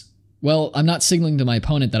because, well, I'm not signaling to my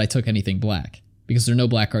opponent that I took anything black because there are no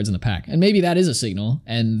black cards in the pack. And maybe that is a signal,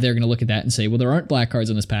 and they're going to look at that and say, well, there aren't black cards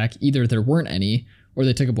in this pack. Either there weren't any or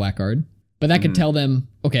they took a black card. But that could tell them,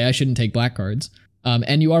 okay, I shouldn't take black cards.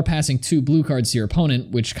 And you are passing 2 blue cards to your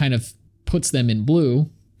opponent, which kind of puts them in blue,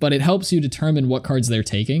 but it helps you determine what cards they're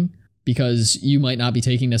taking, because you might not be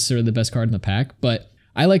taking necessarily the best card in the pack. But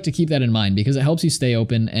I like to keep that in mind because it helps you stay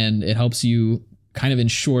open and it helps you kind of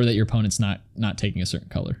ensure that your opponent's not taking a certain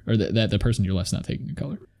color, or that the person to your left's not taking a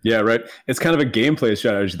color. Yeah, right. It's kind of a gameplay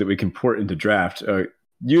strategy that we can port into draft.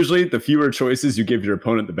 Usually, the fewer choices you give your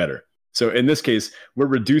opponent, the better. So in this case, we're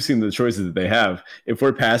reducing the choices that they have. If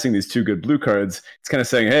we're passing these 2 good blue cards, it's kind of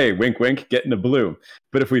saying, hey, wink, wink, get into blue.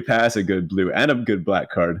 But if we pass a good blue and a good black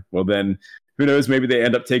card, well, then who knows, maybe they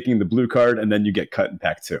end up taking the blue card and then you get cut in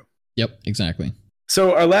pack 2. Yep, exactly.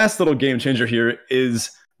 So our last little game changer here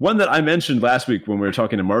is one that I mentioned last week when we were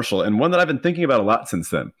talking to Marshall, and one that I've been thinking about a lot since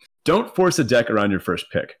then. Don't force a deck around your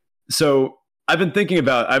first pick. So I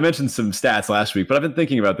mentioned some stats last week, but I've been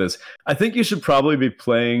thinking about this. I think you should probably be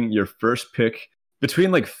playing your first pick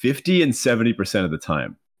between like 50 and 70% of the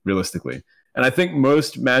time, realistically. And I think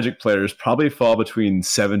most Magic players probably fall between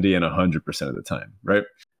 70 and 100% of the time, right?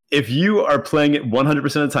 If you are playing it 100%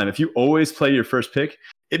 of the time, if you always play your first pick,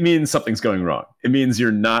 it means something's going wrong. It means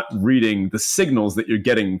you're not reading the signals that you're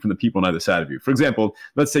getting from the people on either side of you. For example,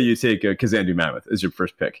 let's say you take a Kazandu Mammoth as your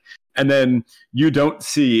first pick, and then you don't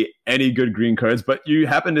see any good green cards, but you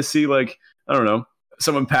happen to see, like, I don't know,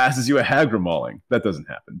 someone passes you a Hagra Mauling. That doesn't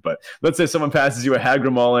happen. But let's say someone passes you a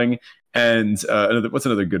Hagra Mauling and what's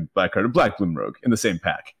another good black card? A Black Bloom Rogue in the same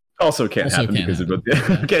pack. Also can't happen because of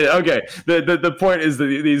okay. The point is that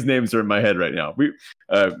these names are in my head right now.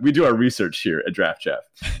 We do our research here at Draft Jeff.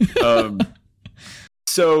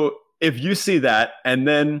 So if you see that, and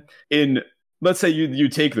then let's say you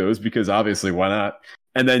take those, because obviously why not?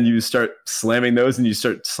 And then you start slamming those, and you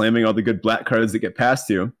start slamming all the good black cards that get passed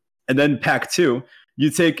to you. And then pack 2, you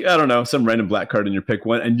take, I don't know, some random black card in your pick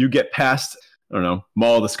 1, and you get past, I don't know,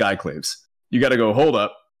 Maul of the Skyclaves. You got to go, hold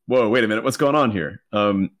up. Whoa, wait a minute, what's going on here?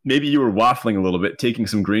 Maybe you were waffling a little bit, taking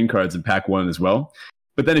some green cards in pack 1 as well.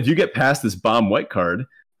 But then if you get past this bomb white card,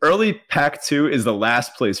 early pack 2 is the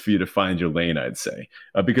last place for you to find your lane, I'd say.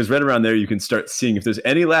 Because right around there, you can start seeing if there's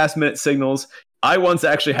any last minute signals. I once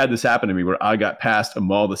actually had this happen to me where I got past a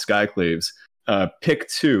Maul of the Skyclaves, pick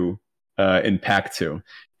 2 in pack 2.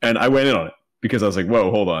 And I went in on it because I was like,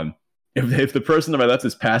 whoa, hold on. If the person to my left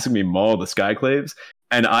is passing me Maul of the Skyclaves,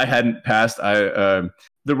 and I hadn't passed,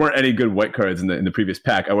 there weren't any good white cards in the previous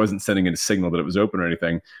pack. I wasn't sending in a signal that it was open or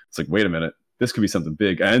anything. It's like, wait a minute, this could be something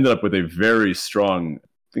big. I ended up with a very strong,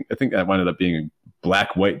 I think that ended up being a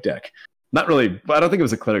black-white deck. Not really, but I don't think it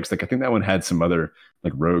was a Clerics deck. I think that one had some other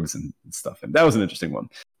like rogues and stuff. And that was an interesting one.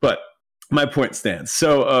 But my point stands.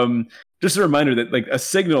 So just a reminder that like a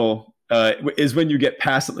signal is when you get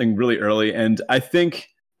past something really early, and I think,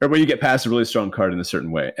 or when you get past a really strong card in a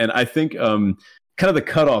certain way. And I think kind of the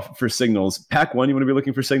cutoff for signals, pack 1, you want to be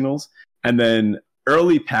looking for signals, and then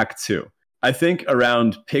early pack 2. I think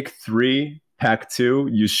around pick 3, pack 2,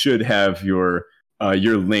 you should have your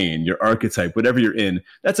lane, your archetype, whatever you're in.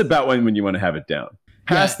 That's about when you want to have it down.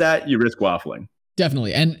 Past that, you risk waffling.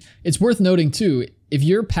 Definitely. And it's worth noting too, if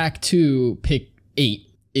your pack 2 pick 8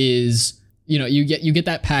 is, you get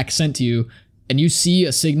that pack sent to you and you see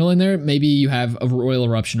a signal in there, maybe you have a Royal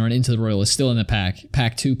Eruption or an Into the Royal is still in the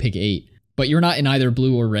pack 2 pick 8, but you're not in either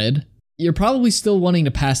blue or red, you're probably still wanting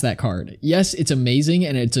to pass that card. Yes, it's amazing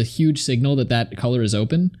and it's a huge signal that color is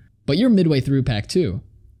open, but you're midway through pack 2.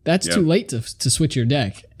 That's too late to switch your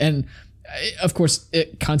deck. And of course,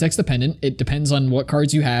 context dependent. It depends on what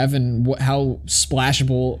cards you have and how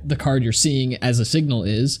splashable the card you're seeing as a signal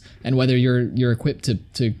is, and whether you're equipped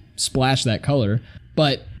to splash that color.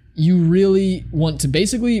 But you really want to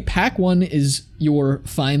basically, pack 1 is your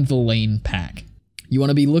find the lane pack. You want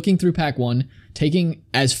to be looking through pack 1, taking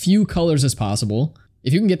as few colors as possible.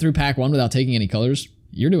 If you can get through pack 1 without taking any colors,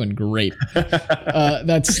 you're doing great.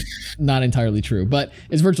 That's not entirely true, but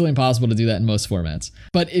it's virtually impossible to do that in most formats.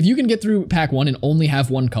 But if you can get through pack 1 and only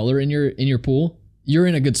have one color in your pool, you're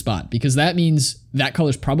in a good spot, because that means that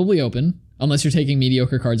color's probably open, unless you're taking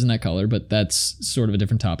mediocre cards in that color, but that's sort of a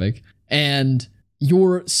different topic. And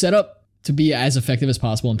you're set up to be as effective as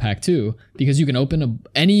possible in pack 2, because you can open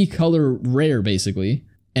any color rare basically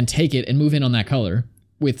and take it and move in on that color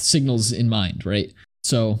with signals in mind, right?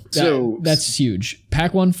 So that's huge.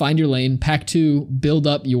 Pack 1, find your lane. Pack 2, build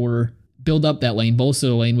up that lane, bolster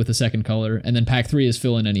the lane with a second color, and then pack 3 is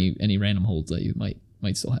fill in any random holds that you might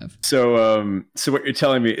still have. So what you're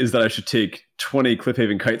telling me is that I should take 20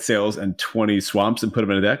 Cliffhaven Kite Sails and 20 Swamps and put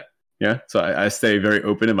them in a deck? Yeah. So I stay very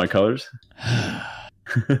open in my colors.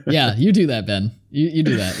 Yeah, you do that, Ben. You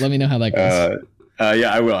do that. Let me know how that goes.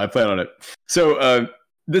 Yeah, I will. I plan on it. So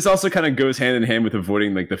this also kind of goes hand in hand with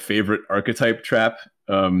avoiding like the favorite archetype trap.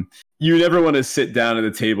 You never want to sit down at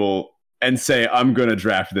the table and say, I'm going to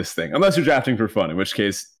draft this thing, unless you're drafting for fun, in which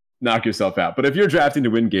case knock yourself out. But if you're drafting to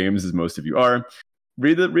win games, as most of you are,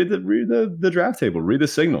 read the draft table, read the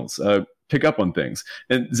signals, pick up on things.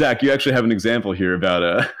 And Zach, you actually have an example here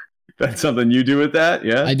about that's something you do with that.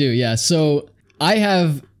 Yeah, I do. Yeah. So I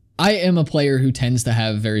am a player who tends to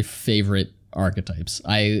have very favorite archetypes.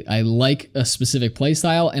 I like a specific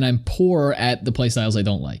playstyle, and I'm poor at the playstyles I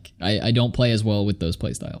don't like. I don't play as well with those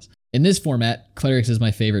playstyles. In this format, Clerics is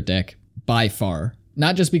my favorite deck by far.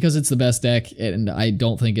 Not just because it's the best deck, and I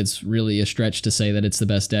don't think it's really a stretch to say that it's the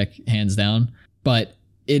best deck, hands down, but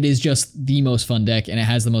it is just the most fun deck, and it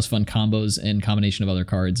has the most fun combos and combination of other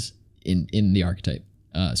cards in the archetype.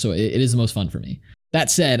 So it is the most fun for me. That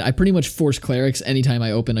said, I pretty much force Clerics anytime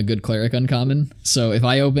I open a good Cleric uncommon. So if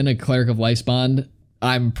I open a Cleric of Life's Bond,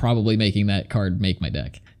 I'm probably making that card make my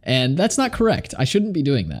deck. And that's not correct. I shouldn't be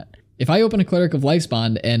doing that. If I open a Cleric of Life's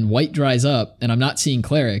Bond and white dries up and I'm not seeing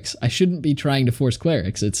Clerics, I shouldn't be trying to force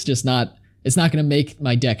Clerics. It's not going to make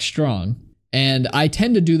my deck strong. And I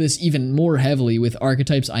tend to do this even more heavily with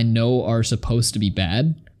archetypes I know are supposed to be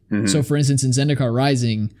bad. Mm-hmm. So for instance, in Zendikar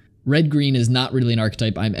Rising, red-green is not really an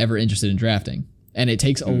archetype I'm ever interested in drafting. And it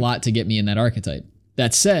takes a lot to get me in that archetype.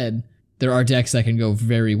 That said, there are decks that can go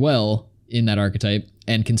very well in that archetype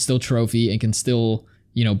and can still trophy and can still,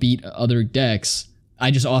 beat other decks.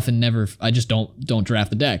 I just don't draft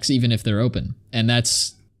the decks, even if they're open. And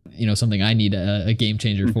that's, something I need a game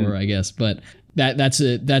changer for, I guess. But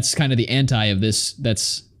that's kind of the anti of this.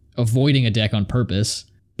 That's avoiding a deck on purpose,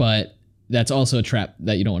 but that's also a trap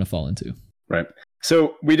that you don't want to fall into. Right.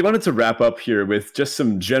 So we wanted to wrap up here with just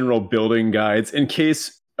some general building guides in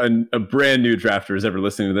case a brand new drafter is ever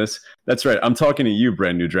listening to this. That's right. I'm talking to you,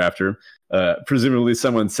 brand new drafter. Presumably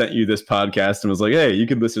someone sent you this podcast and was like, hey, you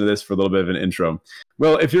can listen to this for a little bit of an intro.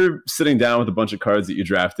 Well, if you're sitting down with a bunch of cards that you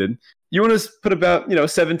drafted, you want to put about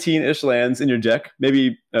 17-ish lands in your deck,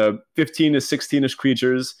 maybe 15 to 16-ish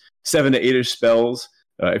creatures, 7 to 8-ish spells.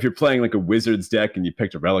 If you're playing like a Wizards deck and you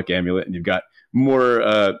picked a Relic Amulet and you've got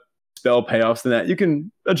more spell payoffs than that, you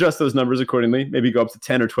can adjust those numbers accordingly. Maybe go up to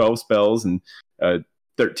 10 or 12 spells and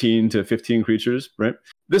 13 to 15 creatures, right?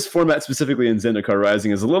 This format specifically in Zendikar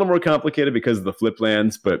Rising is a little more complicated because of the flip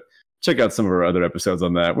lands, but check out some of our other episodes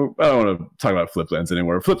on that. I don't want to talk about flip lands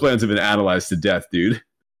anymore. Flip lands have been analyzed to death, dude.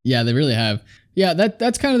 Yeah, they really have. Yeah,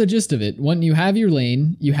 that's kind of the gist of it. When you have your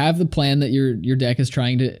lane, you have the plan that your deck is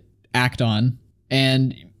trying to act on,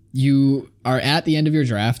 and you are at the end of your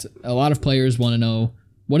draft. A lot of players want to know,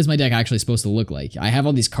 what is my deck actually supposed to look like? I have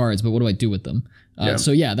all these cards, but what do I do with them?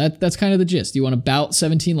 So yeah, that's kind of the gist. You want about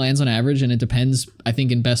 17 lands on average, and it depends. I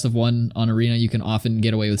think in best of one on Arena, you can often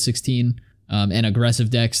get away with 16. And aggressive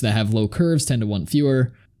decks that have low curves tend to want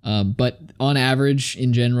fewer. But on average,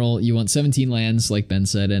 in general, you want 17 lands, like Ben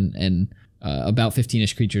said, and about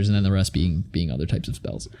 15-ish creatures, and then the rest being other types of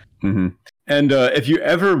spells. Mm-hmm. And if you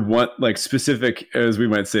ever want like specific, as we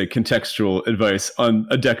might say, contextual advice on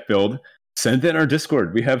a deck build, send it in our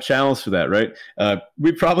Discord. We have channels for that, right?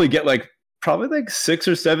 We probably get probably 6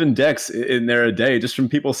 or 7 decks in there a day just from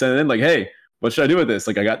people sending in like, hey, what should I do with this?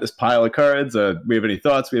 Like, I got this pile of cards. We have any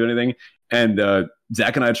thoughts? We have anything? And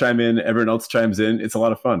Zach and I chime in. Everyone else chimes in. It's a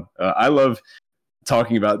lot of fun. I love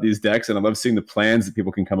talking about these decks, and I love seeing the plans that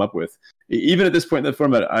people can come up with. Even at this point in the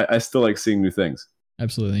format, I still like seeing new things.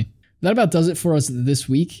 Absolutely. That about does it for us this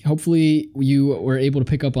week. Hopefully you were able to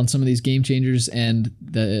pick up on some of these game changers, and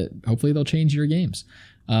hopefully they'll change your games,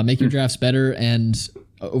 make your drafts better, and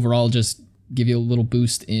overall just give you a little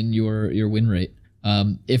boost in your win rate.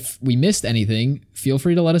 If we missed anything, feel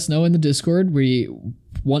free to let us know in the Discord. We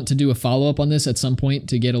want to do a follow-up on this at some point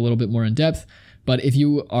to get a little bit more in depth. But if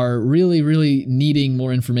you are really, really needing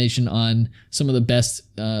more information on some of the best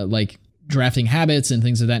like drafting habits and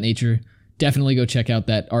things of that nature, definitely go check out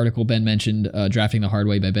that article Ben mentioned, Drafting the Hard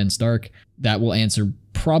Way by Ben Stark. That will answer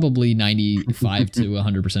probably 95 to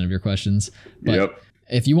 100% of your questions. But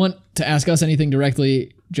if you want to ask us anything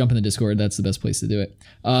directly, jump in the Discord. That's the best place to do it.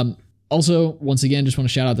 Also, once again, just want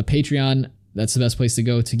to shout out the Patreon. That's the best place to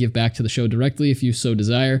go to give back to the show directly if you so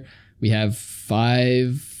desire. We have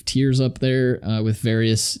 5 tiers up there with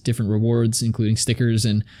various different rewards, including stickers.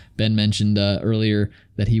 And Ben mentioned earlier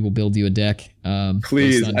that he will build you a deck.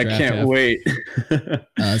 Please, I can't wait.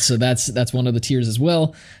 So that's one of the tiers as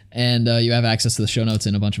well. And you have access to the show notes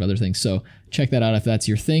and a bunch of other things. So check that out if that's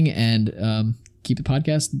your thing, and keep the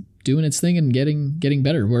podcast doing its thing and getting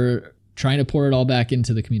better. We're trying to pour it all back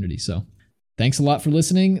into the community. So thanks a lot for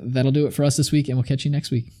listening. That'll do it for us this week, and we'll catch you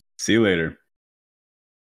next week. See you later.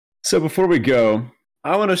 So before we go,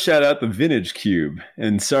 I want to shout out the Vintage Cube.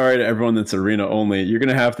 And sorry to everyone that's Arena only, you're going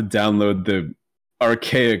to have to download the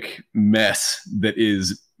archaic mess that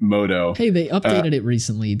is Modo. Hey, they updated it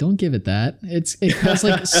recently. Don't give it that. It has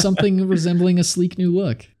like something resembling a sleek new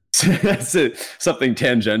look. That's something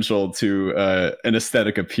tangential to an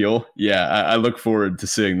aesthetic appeal. Yeah, I look forward to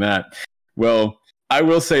seeing that. Well, I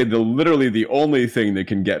will say literally the only thing that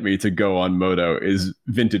can get me to go on Modo is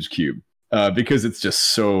Vintage Cube, because it's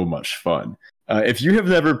just so much fun. If you have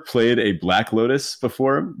never played a Black Lotus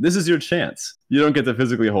before, this is your chance. You don't get to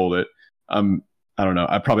physically hold it. I don't know.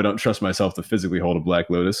 I probably don't trust myself to physically hold a Black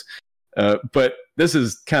Lotus, but this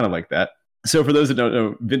is kind of like that. So for those that don't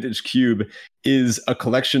know, Vintage Cube is a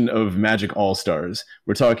collection of Magic All-Stars.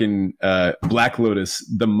 We're talking Black Lotus,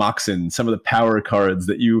 the Moxen, some of the power cards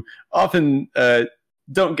that you often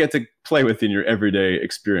don't get to play with in your everyday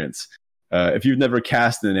experience. If you've never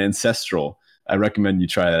cast an Ancestral, I recommend you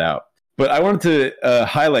try that out. But I wanted to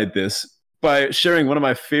highlight this by sharing one of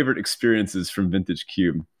my favorite experiences from Vintage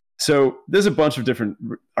Cube. So there's a bunch of different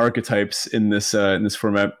archetypes in this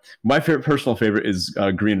format. My personal favorite is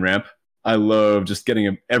Green Ramp. I love just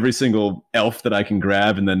getting every single elf that I can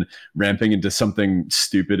grab and then ramping into something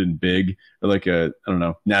stupid and big, or like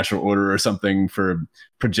Natural Order or something for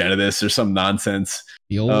Progenitus or some nonsense.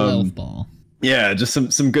 The old elf ball. Yeah, just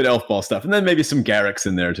some good elf ball stuff, and then maybe some Garrux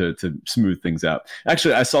in there to smooth things out.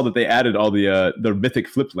 Actually, I saw that they added all the mythic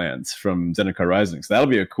flip lands from Zendikar Rising, so that'll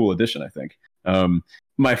be a cool addition, I think.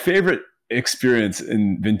 My favorite experience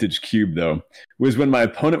in Vintage Cube, though, was when my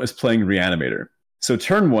opponent was playing Reanimator. So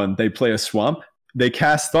turn 1, they play a Swamp. They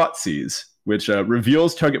cast Thoughtseize, which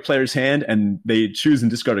reveals target player's hand, and they choose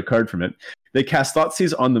and discard a card from it. They cast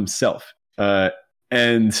Thoughtseize on themselves.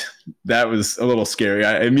 And that was a little scary.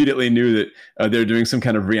 I immediately knew that they're doing some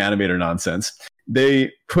kind of Reanimator nonsense.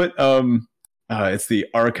 They put, it's the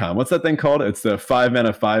Archon. What's that thing called? It's the 5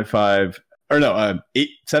 mana 5/5, or no,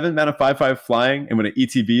 7 mana 5/5 flying. And when it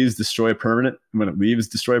ETBs, destroy a permanent. And when it leaves,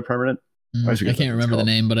 destroy a permanent. I can't remember the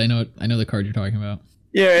name, but I know the card you're talking about.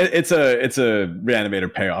 Yeah, it's a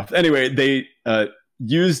Reanimator payoff. Anyway, they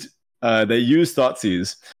used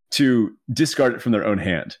Thoughtseize to discard it from their own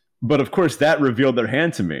hand. But of course, that revealed their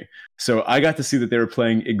hand to me. So I got to see that they were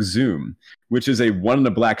playing Exhume, which is a 1 and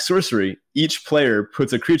a black sorcery. Each player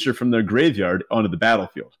puts a creature from their graveyard onto the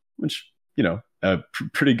battlefield, which,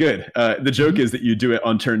 pretty good. The joke is that you do it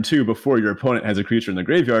on turn 2 before your opponent has a creature in the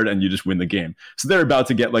graveyard, and you just win the game. So they're about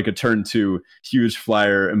to get like a turn 2 huge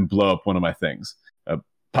flyer and blow up one of my things.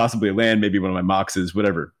 Possibly a land, maybe one of my Moxes,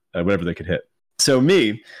 whatever they could hit. So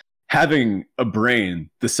me, having a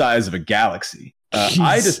brain the size of a galaxy,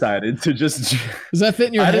 I decided to just. Does that fit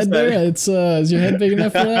in your head there? It's is your head big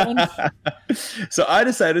enough for that one? So I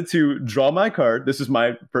decided to draw my card. This is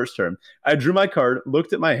my first turn. I drew my card,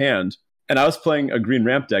 looked at my hand, and I was playing a green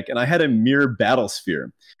ramp deck, and I had a Mirror Battle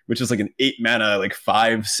Sphere, which is like an 8 mana, like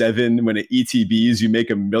 5/7. When it ETBs, you make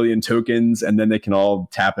 1,000,000 tokens, and then they can all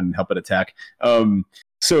tap and help it attack.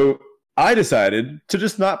 So I decided to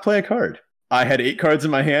just not play a card. I had 8 cards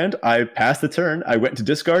in my hand. I passed the turn. I went to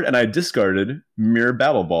discard, and I discarded Mirror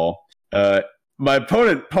Battle Ball. My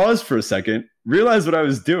opponent paused for a second, realized what I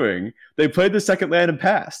was doing. They played the second land and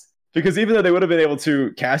passed. Because even though they would have been able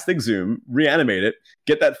to cast Exhume, reanimate it,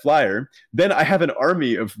 get that flyer, then I have an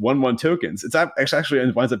army of 1/1 tokens. It's actually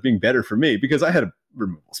winds up being better for me because I had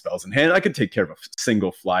removal spells in hand. I could take care of a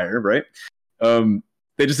single flyer, right?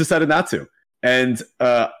 They just decided not to. And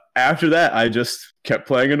after that, I just kept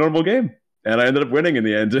playing a normal game. And I ended up winning in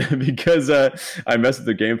the end because I messed with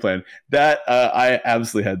the game plan. That I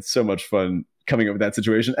absolutely had so much fun coming up with that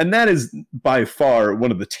situation. And that is by far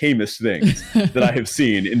one of the tamest things that I have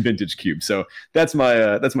seen in Vintage Cube. So that's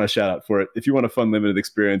my shout out for it. If you want a fun limited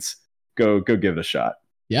experience, go give it a shot.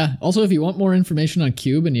 Yeah. Also, if you want more information on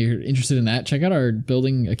Cube and you're interested in that, check out our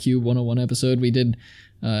Building a Cube 101 episode. We did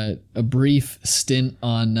a brief stint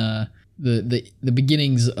on the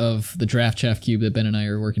beginnings of the Draft Chaff Cube that Ben and I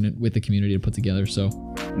are working with the community to put together. So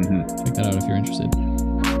check that out if you're interested.